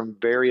offerings from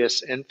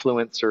various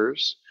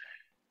influencers.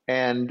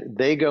 And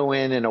they go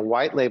in a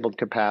white labeled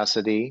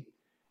capacity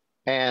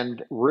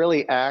and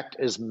really act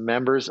as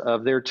members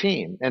of their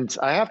team. And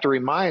I have to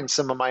remind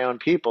some of my own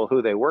people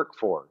who they work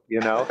for,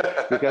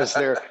 because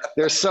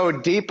they're so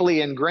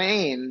deeply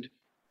ingrained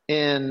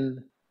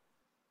in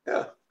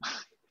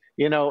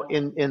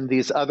in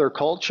these other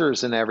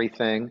cultures and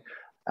everything.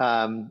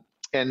 And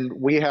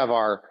we have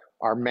our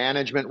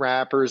management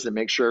wrappers that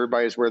make sure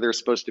everybody's where they're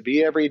supposed to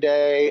be every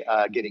day,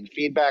 getting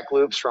feedback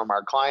loops from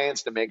our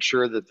clients to make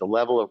sure that the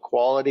level of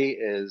quality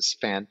is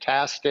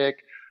fantastic,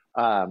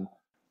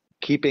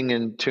 keeping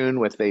in tune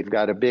with, they've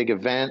got a big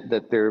event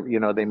that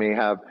they may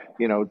have,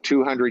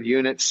 200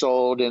 units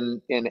sold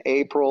in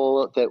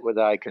April that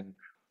I can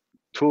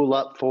tool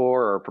up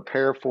for or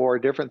prepare for,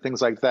 different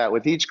things like that.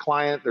 With each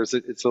client,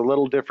 it's a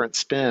little different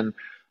spin,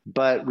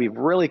 but we've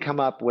really come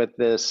up with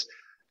this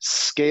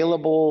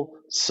scalable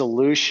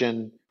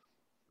solution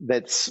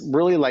that's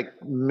really like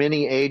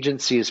mini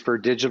agencies for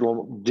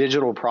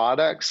digital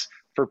products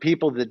for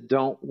people that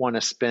don't want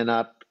to spin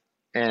up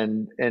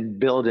and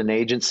build an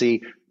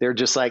agency. They're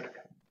just like,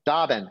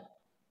 Dobbin,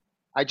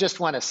 I just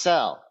want to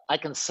sell. I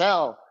can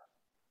sell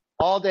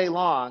all day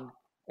long,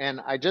 and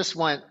I just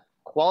want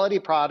quality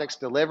products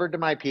delivered to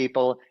my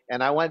people,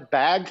 and I want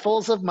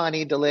bagfuls of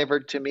money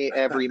delivered to me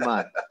every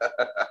month.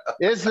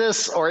 Is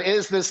this or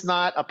is this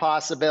not a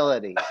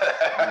possibility?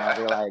 And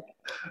I'll be like,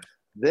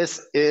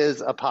 this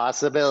is a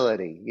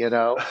possibility,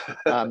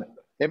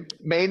 It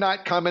may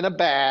not come in a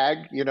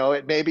bag,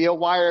 it may be a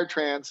wire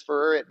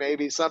transfer, it may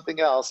be something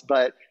else,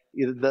 but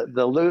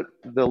the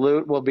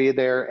loot will be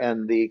there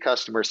and the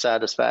customer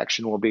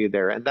satisfaction will be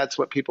there. And that's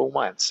what people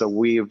want. So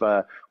we've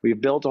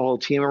built a whole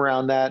team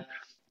around that.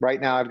 Right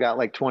now, I've got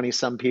like 20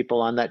 some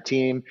people on that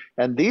team.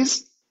 And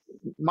these,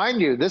 mind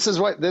you, this is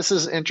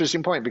an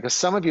interesting point, because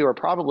some of you are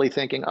probably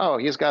thinking, oh,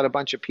 he's got a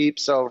bunch of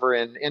peeps over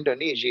in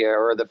Indonesia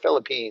or the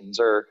Philippines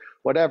or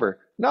whatever.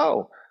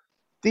 No,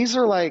 these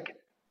are like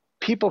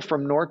people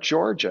from North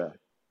Georgia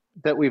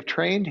that we've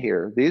trained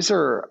here. These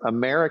are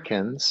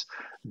Americans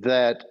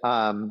that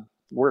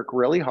work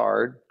really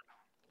hard.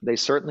 They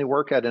certainly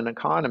work at an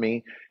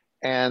economy,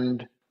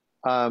 and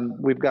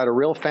we've got a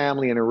real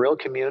family and a real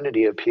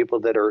community of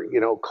people that are,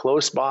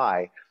 close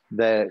by,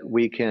 that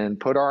we can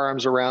put our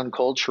arms around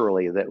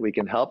culturally, that we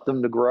can help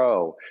them to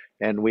grow.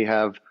 And we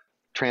have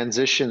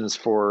transitions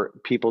for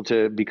people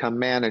to become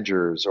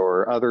managers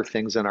or other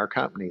things in our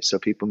company. So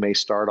people may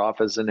start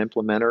off as an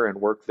implementer and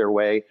work their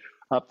way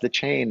up the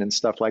chain and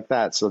stuff like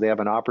that. So they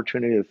have an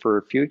opportunity for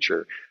a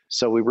future.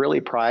 So we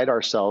really pride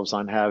ourselves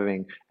on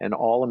having an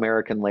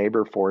all-American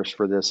labor force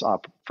for this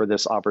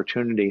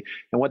opportunity.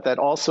 And what that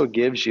also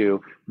gives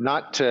you,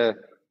 not to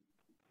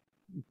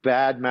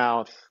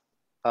badmouth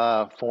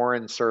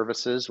foreign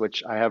services,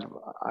 which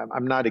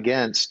I'm not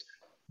against,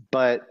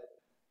 but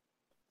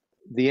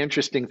the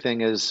interesting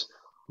thing is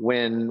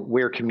when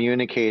we're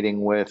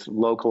communicating with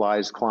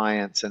localized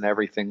clients and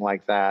everything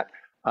like that,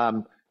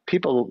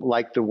 people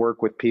like to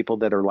work with people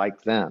that are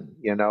like them,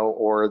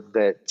 or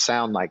that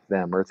sound like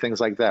them, or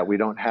things like that. We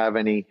don't have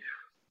any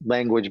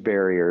language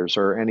barriers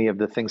or any of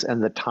the things,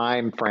 and the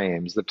time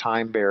frames, the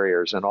time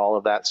barriers, and all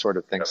of that sort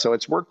of thing. So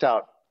it's worked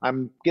out.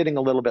 I'm getting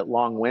a little bit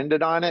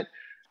long-winded on it.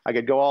 I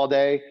could go all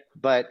day,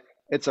 but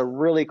it's a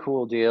really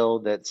cool deal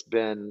that's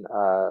been,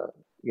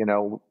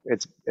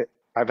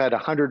 I've had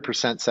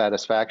 100%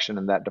 satisfaction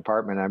in that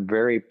department. I'm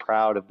very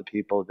proud of the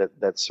people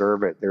that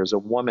serve it. There's a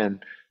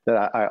woman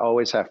that I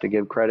always have to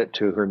give credit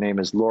to. Her name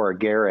is Laura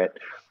Garrett,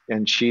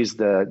 and she's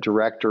the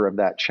director of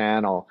that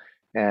channel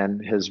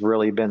and has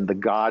really been the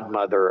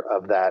godmother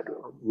of that.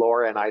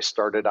 Laura and I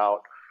started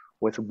out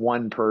with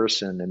one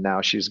person, and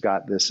now she's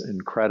got this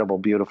incredible,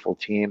 beautiful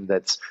team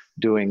that's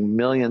doing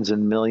millions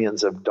and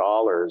millions of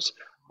dollars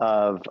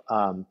of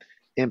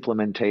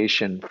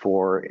implementation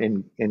for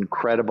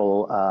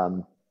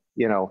incredible,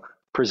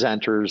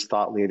 presenters,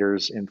 thought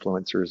leaders,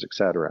 influencers, et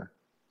cetera.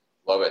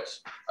 Love it.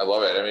 I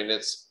love it. I mean,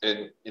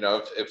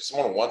 if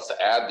someone wants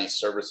to add these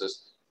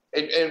services,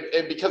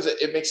 and because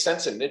it makes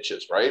sense in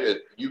niches, right?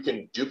 You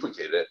can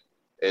duplicate it.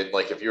 And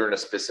like if you're in a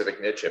specific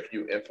niche, if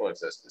you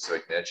influence a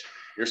specific niche,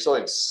 you're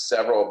selling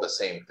several of the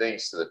same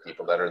things to the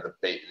people that are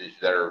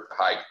that are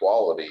high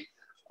quality.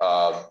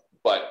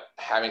 But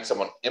having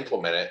someone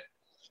implement it,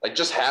 like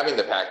just having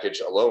the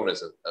package alone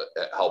isn't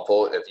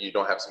helpful if you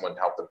don't have someone to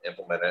help them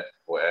implement it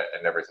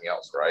and everything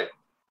else, right?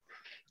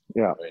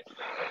 Yeah.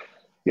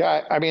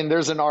 Yeah, I mean,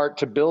 there's an art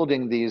to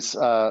building these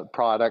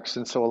products.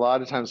 And so a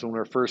lot of times when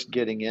we're first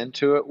getting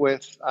into it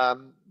with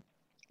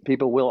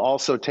people, we'll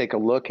also take a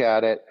look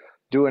at it,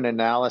 do an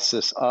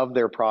analysis of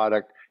their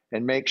product,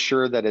 and make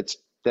sure that it's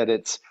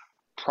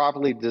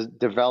properly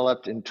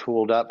developed and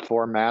tooled up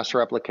for mass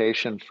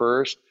replication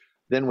first.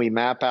 Then we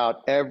map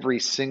out every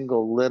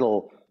single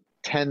little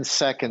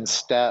 10-second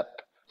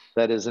step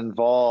that is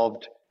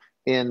involved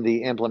in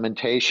the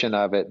implementation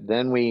of it.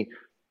 Then we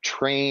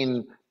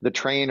train the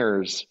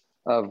trainers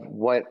of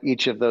what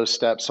each of those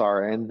steps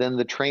are. And then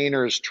the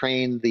trainers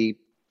train the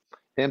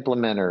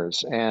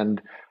implementers.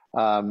 And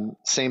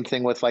same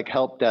thing with like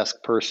help desk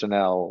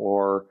personnel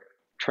or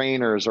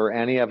trainers or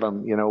any of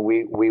them.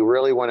 We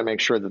really want to make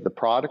sure that the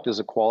product is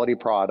a quality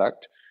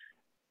product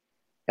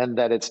and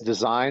that it's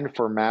designed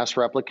for mass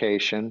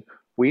replication.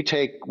 We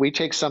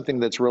take something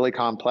that's really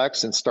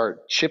complex and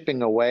start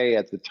chipping away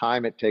at the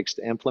time it takes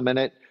to implement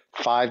it.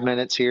 5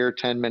 minutes here,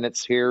 10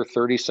 minutes here,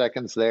 30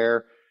 seconds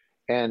there.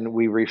 And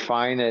we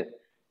refine it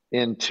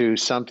into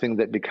something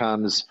that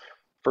becomes,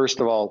 first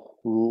of all,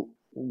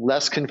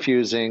 less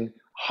confusing,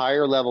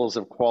 higher levels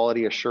of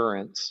quality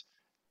assurance,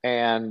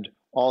 and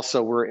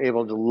also we're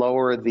able to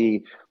lower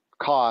the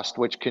cost,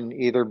 which can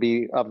either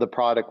be of the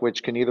product,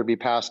 which can either be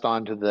passed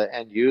on to the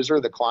end user,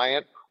 the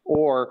client,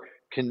 or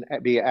can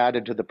be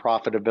added to the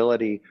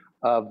profitability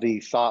of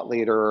the thought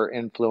leader or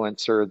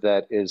influencer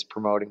that is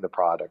promoting the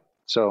product.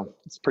 So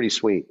it's pretty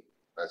sweet.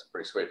 That's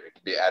pretty sweet. It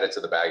can be added to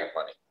the bag of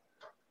money.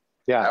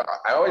 Yeah.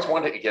 I always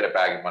wanted to get a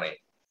bag of money.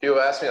 People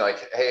ask me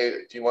like, hey,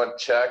 do you want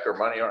check or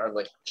money? Or I'm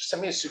like, just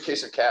send me a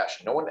suitcase of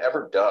cash. No one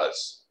ever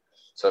does.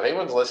 So if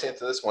anyone's listening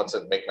to this, wants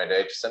to make my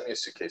day, just send me a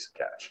suitcase of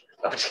cash.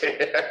 I'm just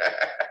kidding.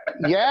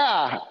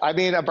 Yeah. I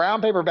mean, a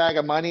brown paper bag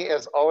of money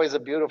is always a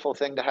beautiful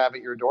thing to have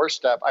at your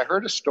doorstep. I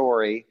heard a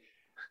story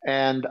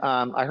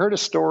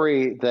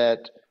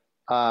that,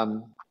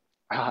 and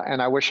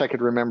I wish I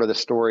could remember the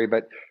story,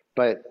 but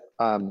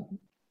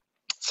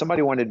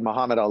somebody wanted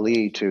Muhammad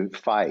Ali to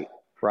fight,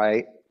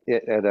 right,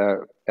 at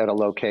a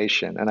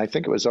location, and I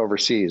think it was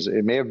overseas.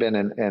 It may have been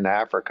in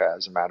Africa,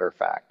 as a matter of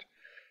fact,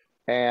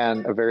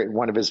 and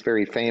one of his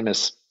very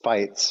famous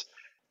fights.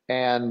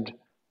 And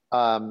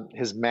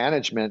his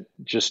management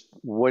just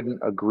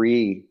wouldn't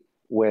agree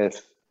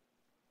with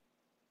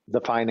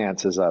the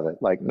finances of it.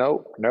 Like,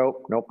 nope.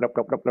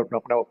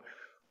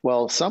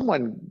 Well,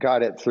 someone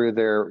got it through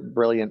their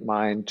brilliant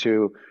mind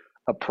to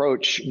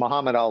approach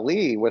Muhammad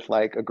Ali with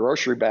like a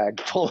grocery bag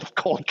full of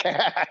cold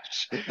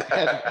cash,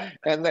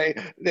 and they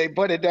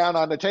put it down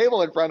on the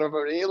table in front of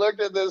him. And he looked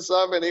at this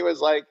stuff and he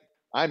was like,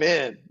 "I'm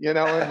in,"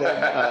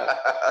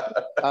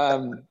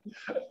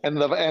 And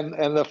then,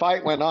 and the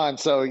fight went on.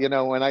 So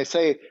when I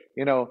say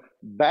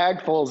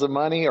bagfuls of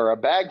money or a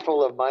bag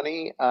full of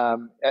money,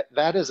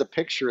 that is a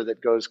picture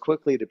that goes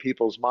quickly to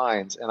people's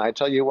minds. And I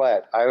tell you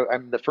what,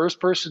 I'm the first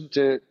person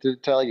to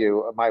tell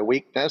you my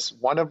weakness.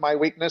 One of my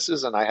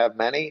weaknesses, and I have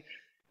many.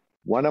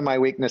 One of my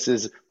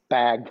weaknesses,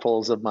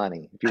 bagfuls of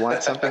money. If you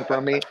want something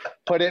from me,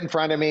 put it in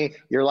front of me.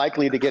 You're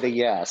likely to get a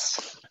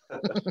yes.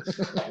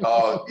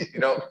 Oh,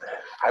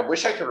 I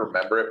wish I could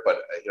remember it, but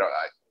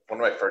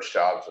one of my first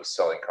jobs was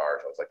selling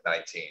cars. I was like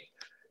 19,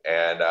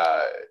 and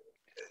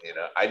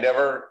I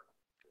never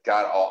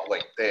got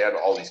they had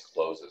all these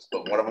closes,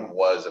 but one of them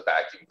was a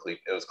vacuum clean.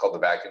 It was called the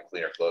vacuum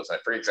cleaner close, and I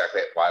forget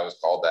exactly why it was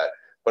called that,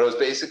 but it was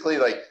basically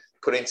like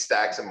putting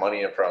stacks of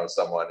money in front of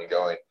someone and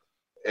going,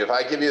 if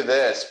I give you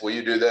this, will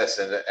you do this?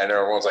 And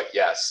everyone's like,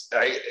 yes.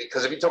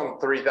 Because if you told them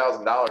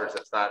 $3,000,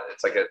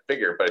 it's like a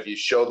figure. But if you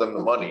show them the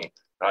money,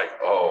 like,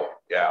 oh,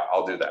 yeah,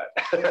 I'll do that.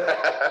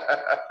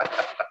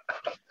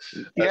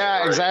 Yeah,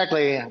 great.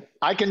 exactly.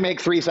 I can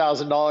make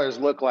 $3,000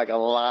 look like a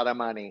lot of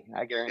money.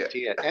 I Yeah,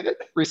 guarantee it. And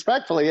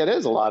respectfully, it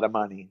is a lot of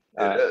money.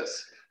 it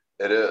is.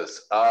 It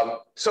is.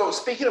 So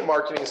speaking of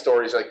marketing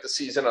stories, like the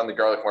season on the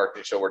Garlic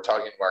Marketing Show, we're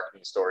talking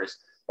marketing stories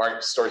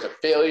of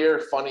failure,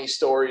 funny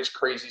stories,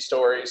 crazy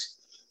stories.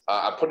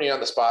 I'm putting you on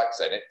the spot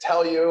because I didn't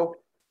tell you,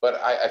 but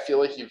I feel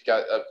like you've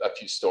got a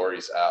few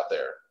stories out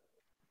there.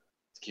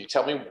 Can you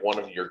tell me one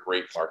of your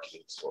great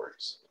marketing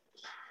stories?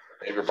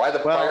 Maybe by the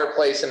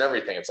fireplace and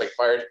everything. It's like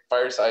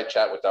fireside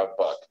chat with Doug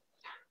Buck.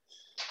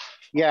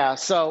 Yeah.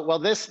 So, well,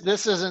 this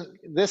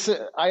isn't this.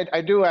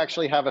 I do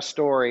actually have a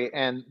story,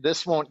 and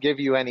this won't give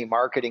you any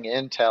marketing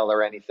intel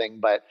or anything.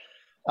 But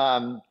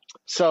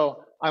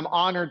so I'm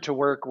honored to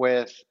work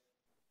with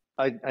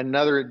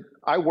another.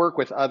 I work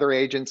with other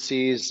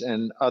agencies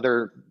and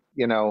other,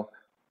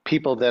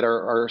 people that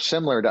are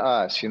similar to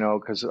us,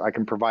 because I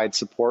can provide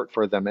support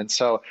for them. And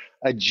so,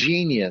 a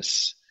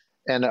genius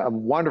and a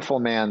wonderful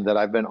man that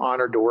I've been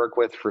honored to work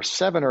with for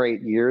 7 or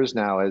 8 years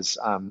now is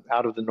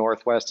out of the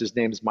Northwest. His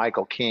name's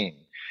Michael King.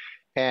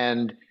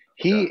 And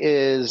he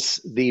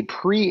is the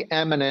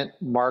preeminent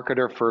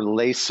marketer for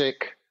LASIK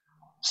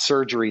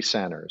surgery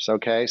centers.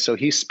 Okay. So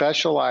he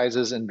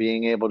specializes in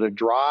being able to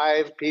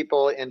drive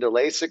people into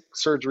LASIK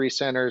surgery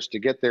centers to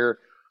get their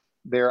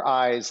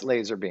eyes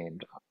laser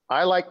beamed.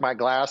 I like my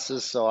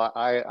glasses, so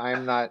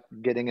I'm not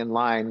getting in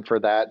line for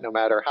that, no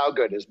matter how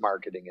good his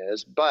marketing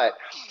is. But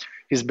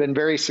he's been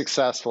very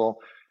successful.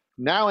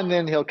 Now and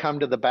then he'll come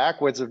to the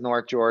backwoods of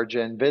North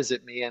Georgia and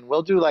visit me, and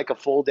we'll do like a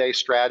full day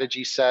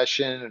strategy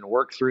session and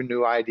work through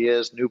new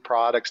ideas, new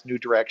products, new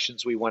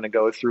directions we want to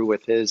go through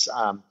with his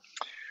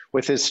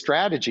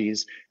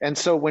strategies. And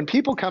so when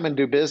people come and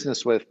do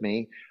business with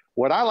me,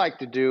 what I like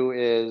to do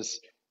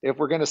is, if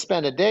we're going to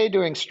spend a day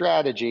doing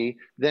strategy,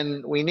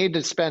 then we need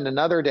to spend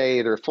another day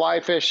either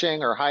fly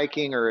fishing or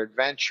hiking or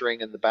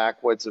adventuring in the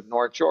backwoods of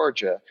North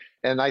Georgia.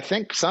 And I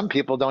think some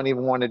people don't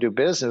even want to do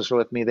business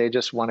with me. They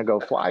just want to go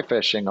fly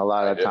fishing a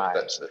lot of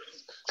times.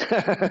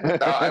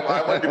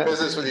 I want to do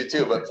business with you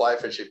too, but fly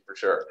fishing for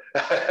sure.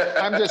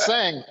 I'm just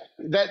saying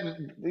that,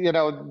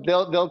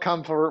 they'll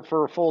come for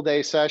a full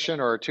day session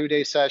or a 2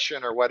 day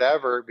session or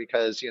whatever,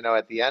 because,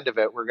 at the end of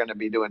it, we're going to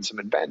be doing some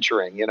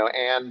adventuring,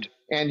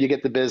 and you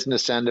get the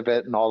business end of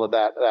it and all of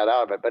that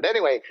out of it. But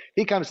anyway,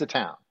 he comes to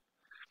town.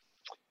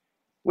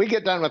 We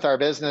get done with our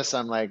business.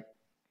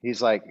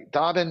 He's like,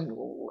 Dobbin,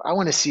 I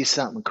want to see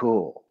something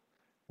cool.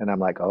 And I'm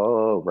like,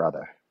 oh,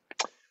 brother,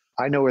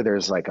 I know where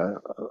there's like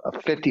a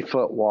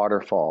 50-foot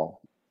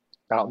waterfall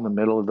out in the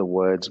middle of the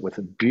woods with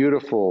a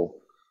beautiful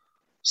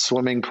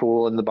swimming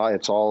pool in the bottom.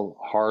 It's all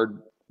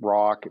hard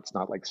rock. It's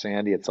not like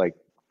sandy. It's like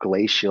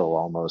glacial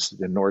almost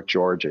in North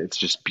Georgia. It's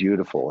just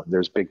beautiful.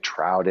 There's big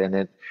trout in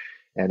it,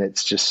 and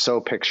it's just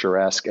so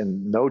picturesque,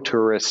 and no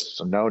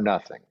tourists, no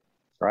nothing,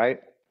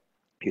 right?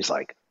 He's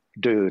like,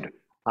 dude,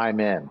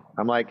 I'm in.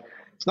 I'm like,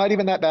 it's not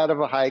even that bad of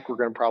a hike. We're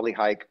going to probably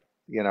hike,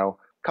 a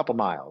couple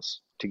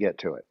miles to get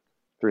to it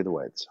through the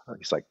woods.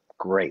 He's like,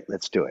 great,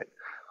 let's do it.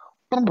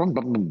 Boom, boom,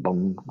 boom, boom,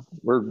 boom.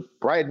 We're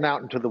riding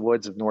out into the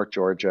woods of North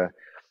Georgia.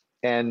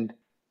 And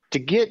to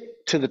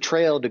get to the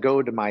trail to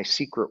go to my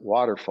secret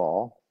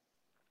waterfall,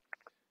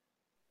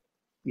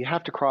 you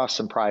have to cross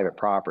some private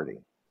property.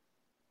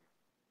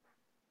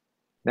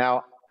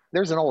 Now,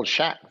 there's an old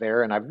shack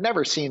there, and I've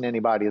never seen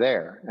anybody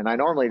there. And I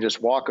normally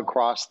just walk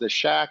across this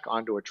shack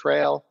onto a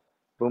trail,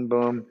 boom,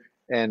 boom,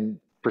 and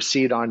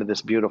proceed onto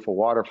this beautiful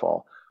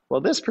waterfall.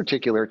 Well, this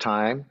particular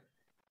time,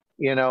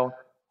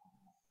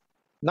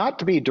 not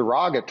to be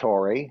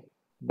derogatory,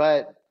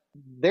 but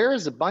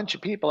there's a bunch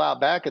of people out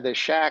back of this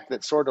shack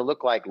that sort of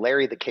look like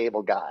Larry the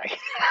Cable Guy.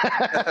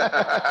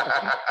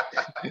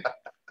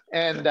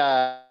 And,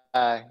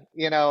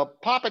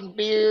 popping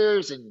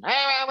beers and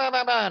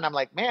I'm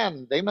like,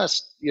 man, they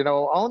must,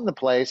 own the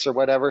place or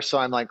whatever. So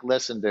I'm like,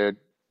 listen, dude,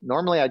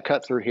 normally I'd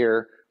cut through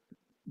here.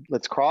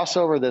 Let's cross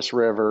over this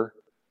river.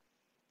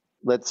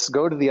 Let's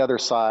go to the other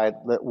side.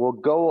 We'll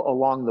go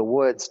along the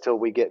woods till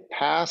we get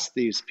past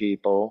these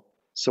people,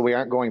 so we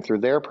aren't going through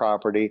their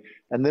property,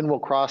 and then we'll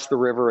cross the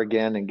river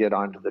again and get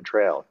onto the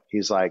trail.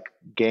 He's like,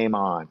 game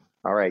on.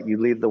 All right, you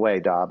lead the way,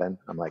 Dobbin.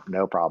 I'm like,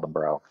 no problem,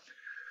 bro.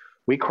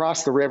 We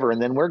cross the river,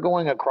 and then we're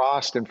going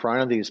across in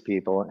front of these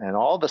people, and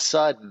all of a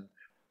sudden,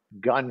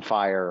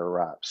 gunfire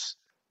erupts.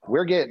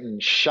 We're getting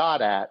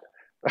shot at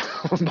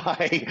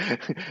by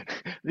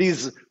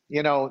these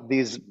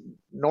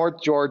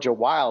North Georgia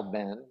wild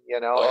men,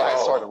 I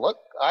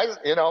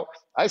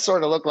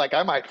sort of look like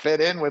I might fit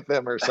in with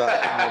them or something,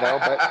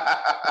 but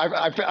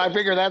I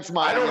figure that's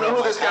my, I don't know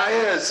who this guy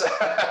is.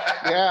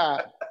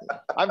 Yeah.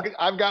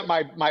 I've got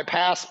my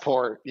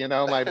passport,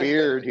 my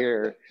beard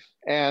here.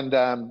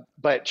 And,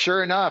 but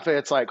sure enough,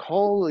 it's like,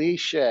 holy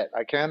shit,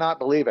 I cannot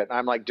believe it. And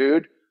I'm like,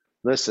 dude,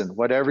 listen,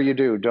 whatever you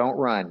do, don't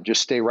run.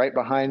 Just stay right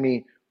behind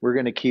me. We're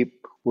going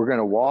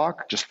to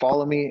walk, just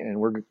follow me, and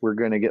we're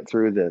going to get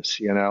through this,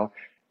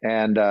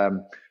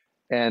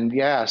 and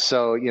yeah,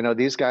 so,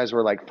 these guys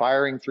were like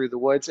firing through the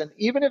woods. And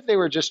even if they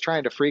were just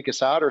trying to freak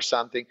us out or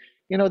something,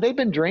 they've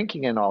been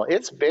drinking and all.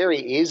 It's very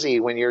easy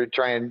when you're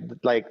trying,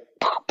 like,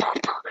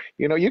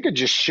 you could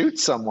just shoot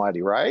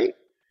somebody, right?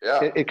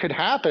 Yeah. It could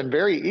happen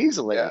very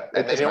easily. Yeah.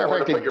 And they don't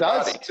want to put your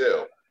body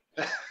too.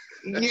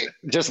 You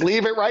just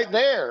leave it right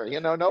there.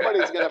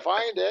 Nobody's going to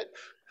find it.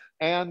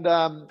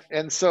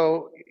 And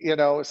so,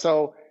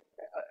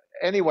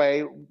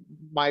 anyway,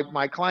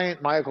 my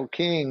client, Michael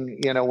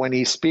King, when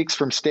he speaks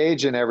from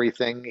stage and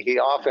everything, he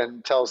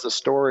often tells the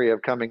story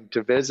of coming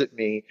to visit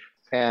me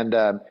and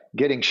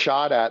getting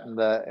shot at in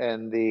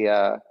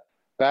the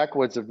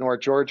backwoods of North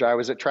Georgia. I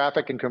was at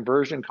Traffic and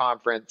Conversion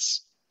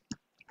Conference,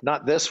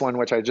 not this one,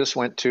 which I just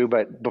went to,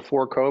 but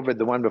before COVID,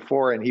 the one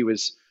before, and he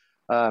was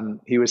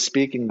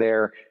speaking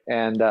there,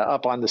 and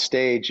up on the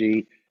stage,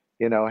 he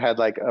had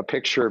like a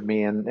picture of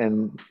me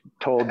and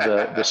told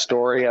the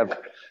story of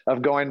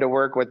going to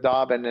work with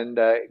Dobbin and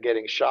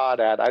getting shot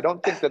at. I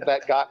don't think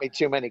that got me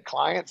too many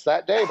clients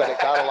that day, but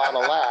it got a lot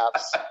of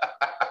laughs.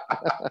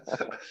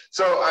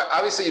 So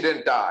obviously you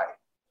didn't die,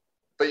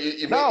 but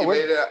you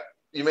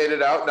made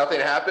it out. Nothing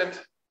happened.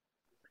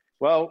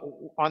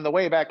 Well, on the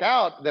way back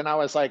out, then I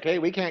was like, hey,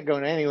 we can't go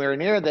anywhere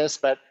near this,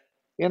 but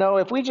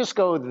if we just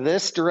go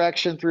this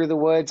direction through the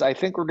woods, I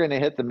think we're going to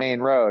hit the main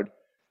road.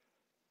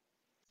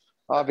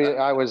 Obviously,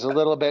 I was a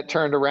little bit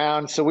turned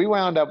around, so we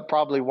wound up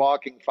probably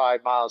walking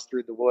 5 miles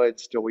through the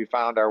woods till we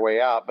found our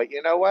way out. But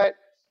you know what?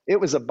 It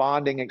was a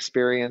bonding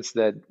experience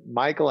that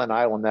Michael and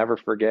I will never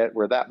forget.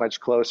 We're that much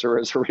closer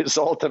as a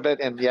result of it.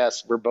 And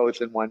yes, we're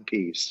both in one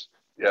piece.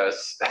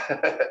 Yes.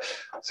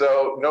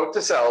 So note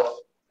to self,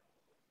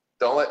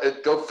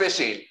 go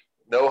fishing,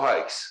 no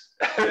hikes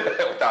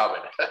with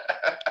Dobbin.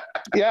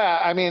 Yeah,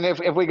 I mean,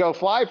 if we go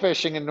fly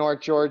fishing in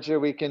North Georgia,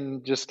 we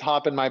can just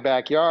hop in my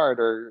backyard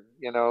or,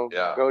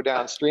 go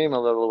downstream a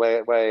little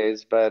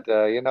ways. But,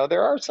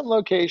 there are some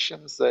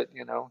locations that,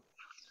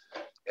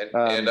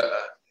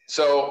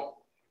 So,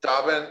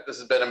 Dobbin, this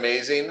has been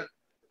amazing.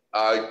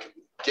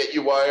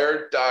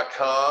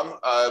 GetYouWired.com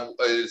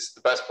is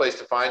the best place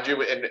to find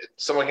you. And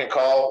someone can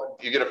call.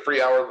 You get a free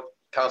hour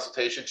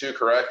consultation too,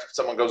 correct? If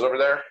someone goes over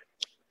there?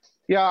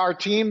 Yeah,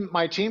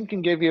 my team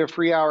can give you a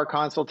free hour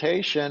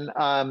consultation.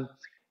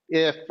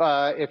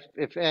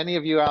 If any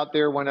of you out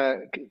there want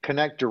to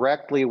connect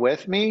directly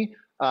with me,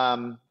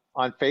 on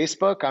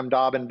Facebook, I'm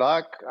Dobbin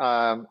Buck.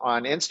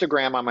 On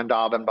Instagram, I'm on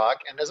Dobbin Buck.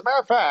 And as a matter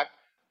of fact,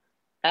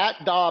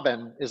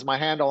 @Dobbin is my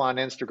handle on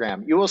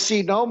Instagram. You will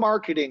see no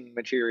marketing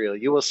material.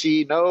 You will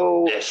see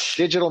no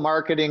digital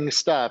marketing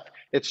stuff.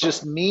 It's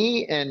just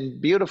me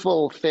and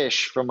beautiful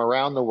fish from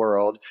around the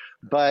world.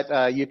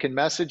 But you can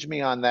message me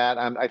on that.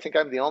 I think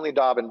I'm the only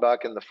Dobbin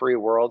Buck in the free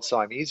world, so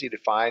I'm easy to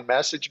find.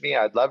 Message me.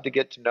 I'd love to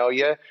get to know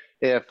you.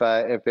 If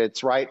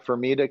it's right for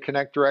me to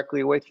connect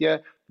directly with you,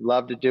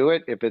 love to do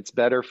it. If it's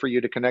better for you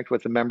to connect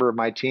with a member of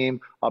my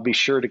team, I'll be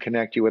sure to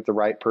connect you with the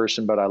right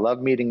person. But I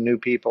love meeting new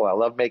people. I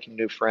love making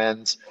new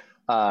friends,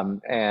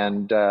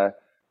 and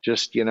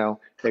just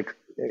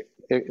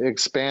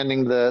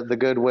expanding the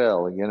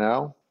goodwill.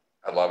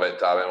 I love it,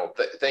 Dobbin. Well,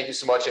 thank you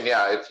so much. And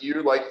yeah, if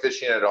you like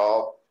fishing at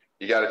all,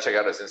 you got to check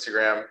out his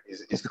Instagram.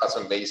 He's got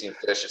some amazing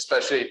fish,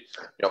 especially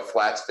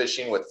flats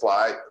fishing with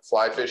fly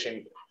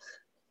fishing.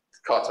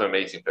 Caught some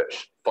amazing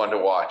fish, fun to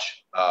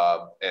watch,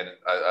 and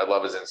I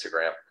love his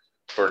Instagram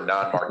for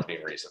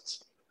non-marketing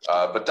reasons.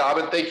 But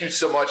Dobbin, thank you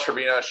so much for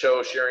being on the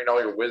show, sharing all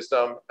your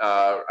wisdom.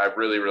 I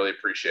really, really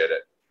appreciate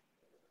it.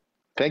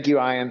 Thank you,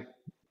 Ian.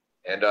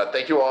 And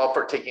thank you all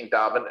for taking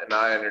Dobbin and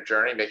I on your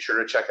journey. Make sure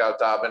to check out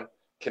Dobbin,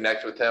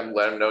 connect with him,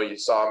 let him know you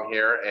saw him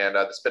here. And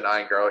this has been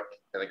Ian Garlic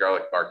and the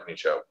Garlic Marketing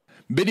Show.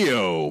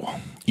 Video.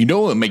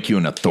 It'll make you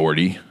an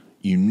authority.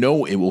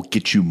 It will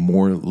get you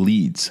more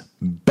leads,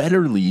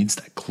 better leads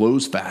that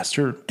close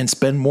faster and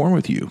spend more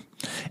with you.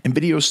 And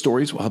video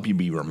stories will help you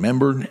be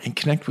remembered and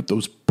connect with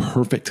those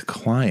perfect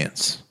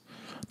clients.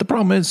 The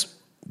problem is,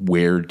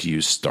 where do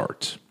you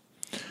start?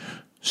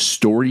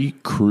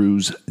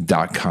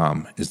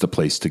 StoryCruise.com is the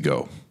place to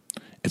go.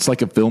 It's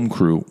like a film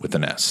crew with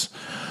an S.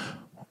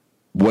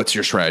 What's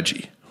your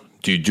strategy?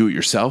 Do you do it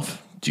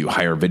yourself? Do you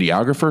hire a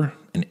videographer?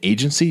 An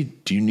agency?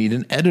 Do you need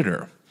an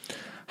editor?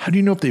 How do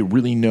you know if they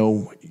really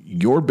know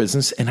your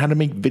business and how to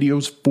make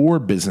videos for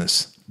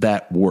business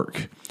that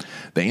work?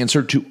 The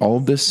answer to all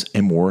of this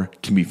and more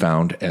can be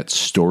found at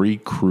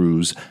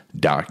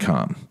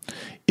StoryCruise.com.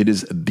 It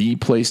is the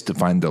place to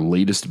find the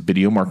latest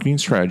video marketing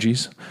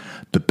strategies,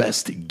 the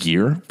best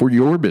gear for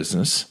your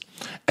business,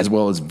 as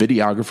well as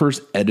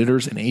videographers,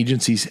 editors, and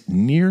agencies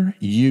near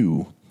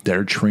you that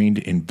are trained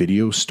in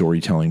video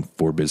storytelling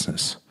for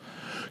business.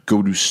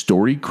 Go to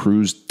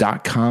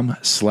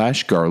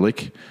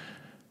StoryCruise.com/garlic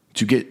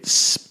to get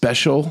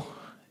special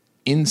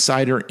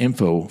insider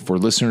info for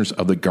listeners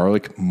of the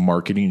Garlic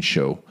Marketing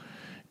Show,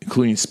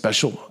 including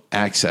special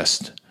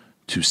access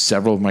to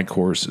several of my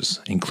courses,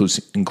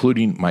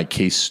 including my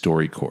case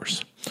story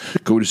course.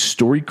 Go to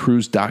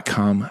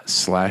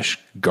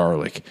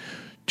StoryCruise.com/garlic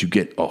to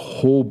get a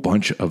whole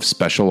bunch of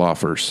special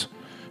offers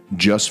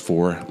just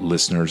for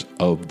listeners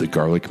of the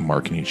Garlic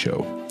Marketing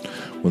Show.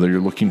 Whether you're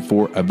looking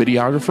for a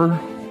videographer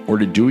or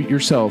to do it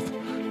yourself,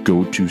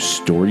 go to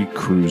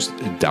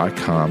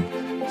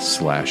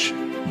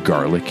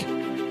storycruise.com/garlic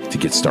to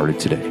get started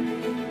today.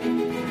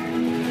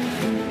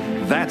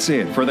 That's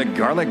it for the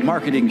Garlic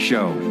Marketing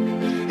Show.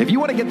 If you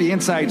want to get the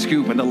inside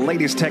scoop and the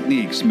latest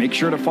techniques, make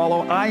sure to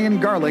follow Ian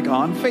Garlic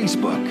on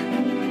Facebook.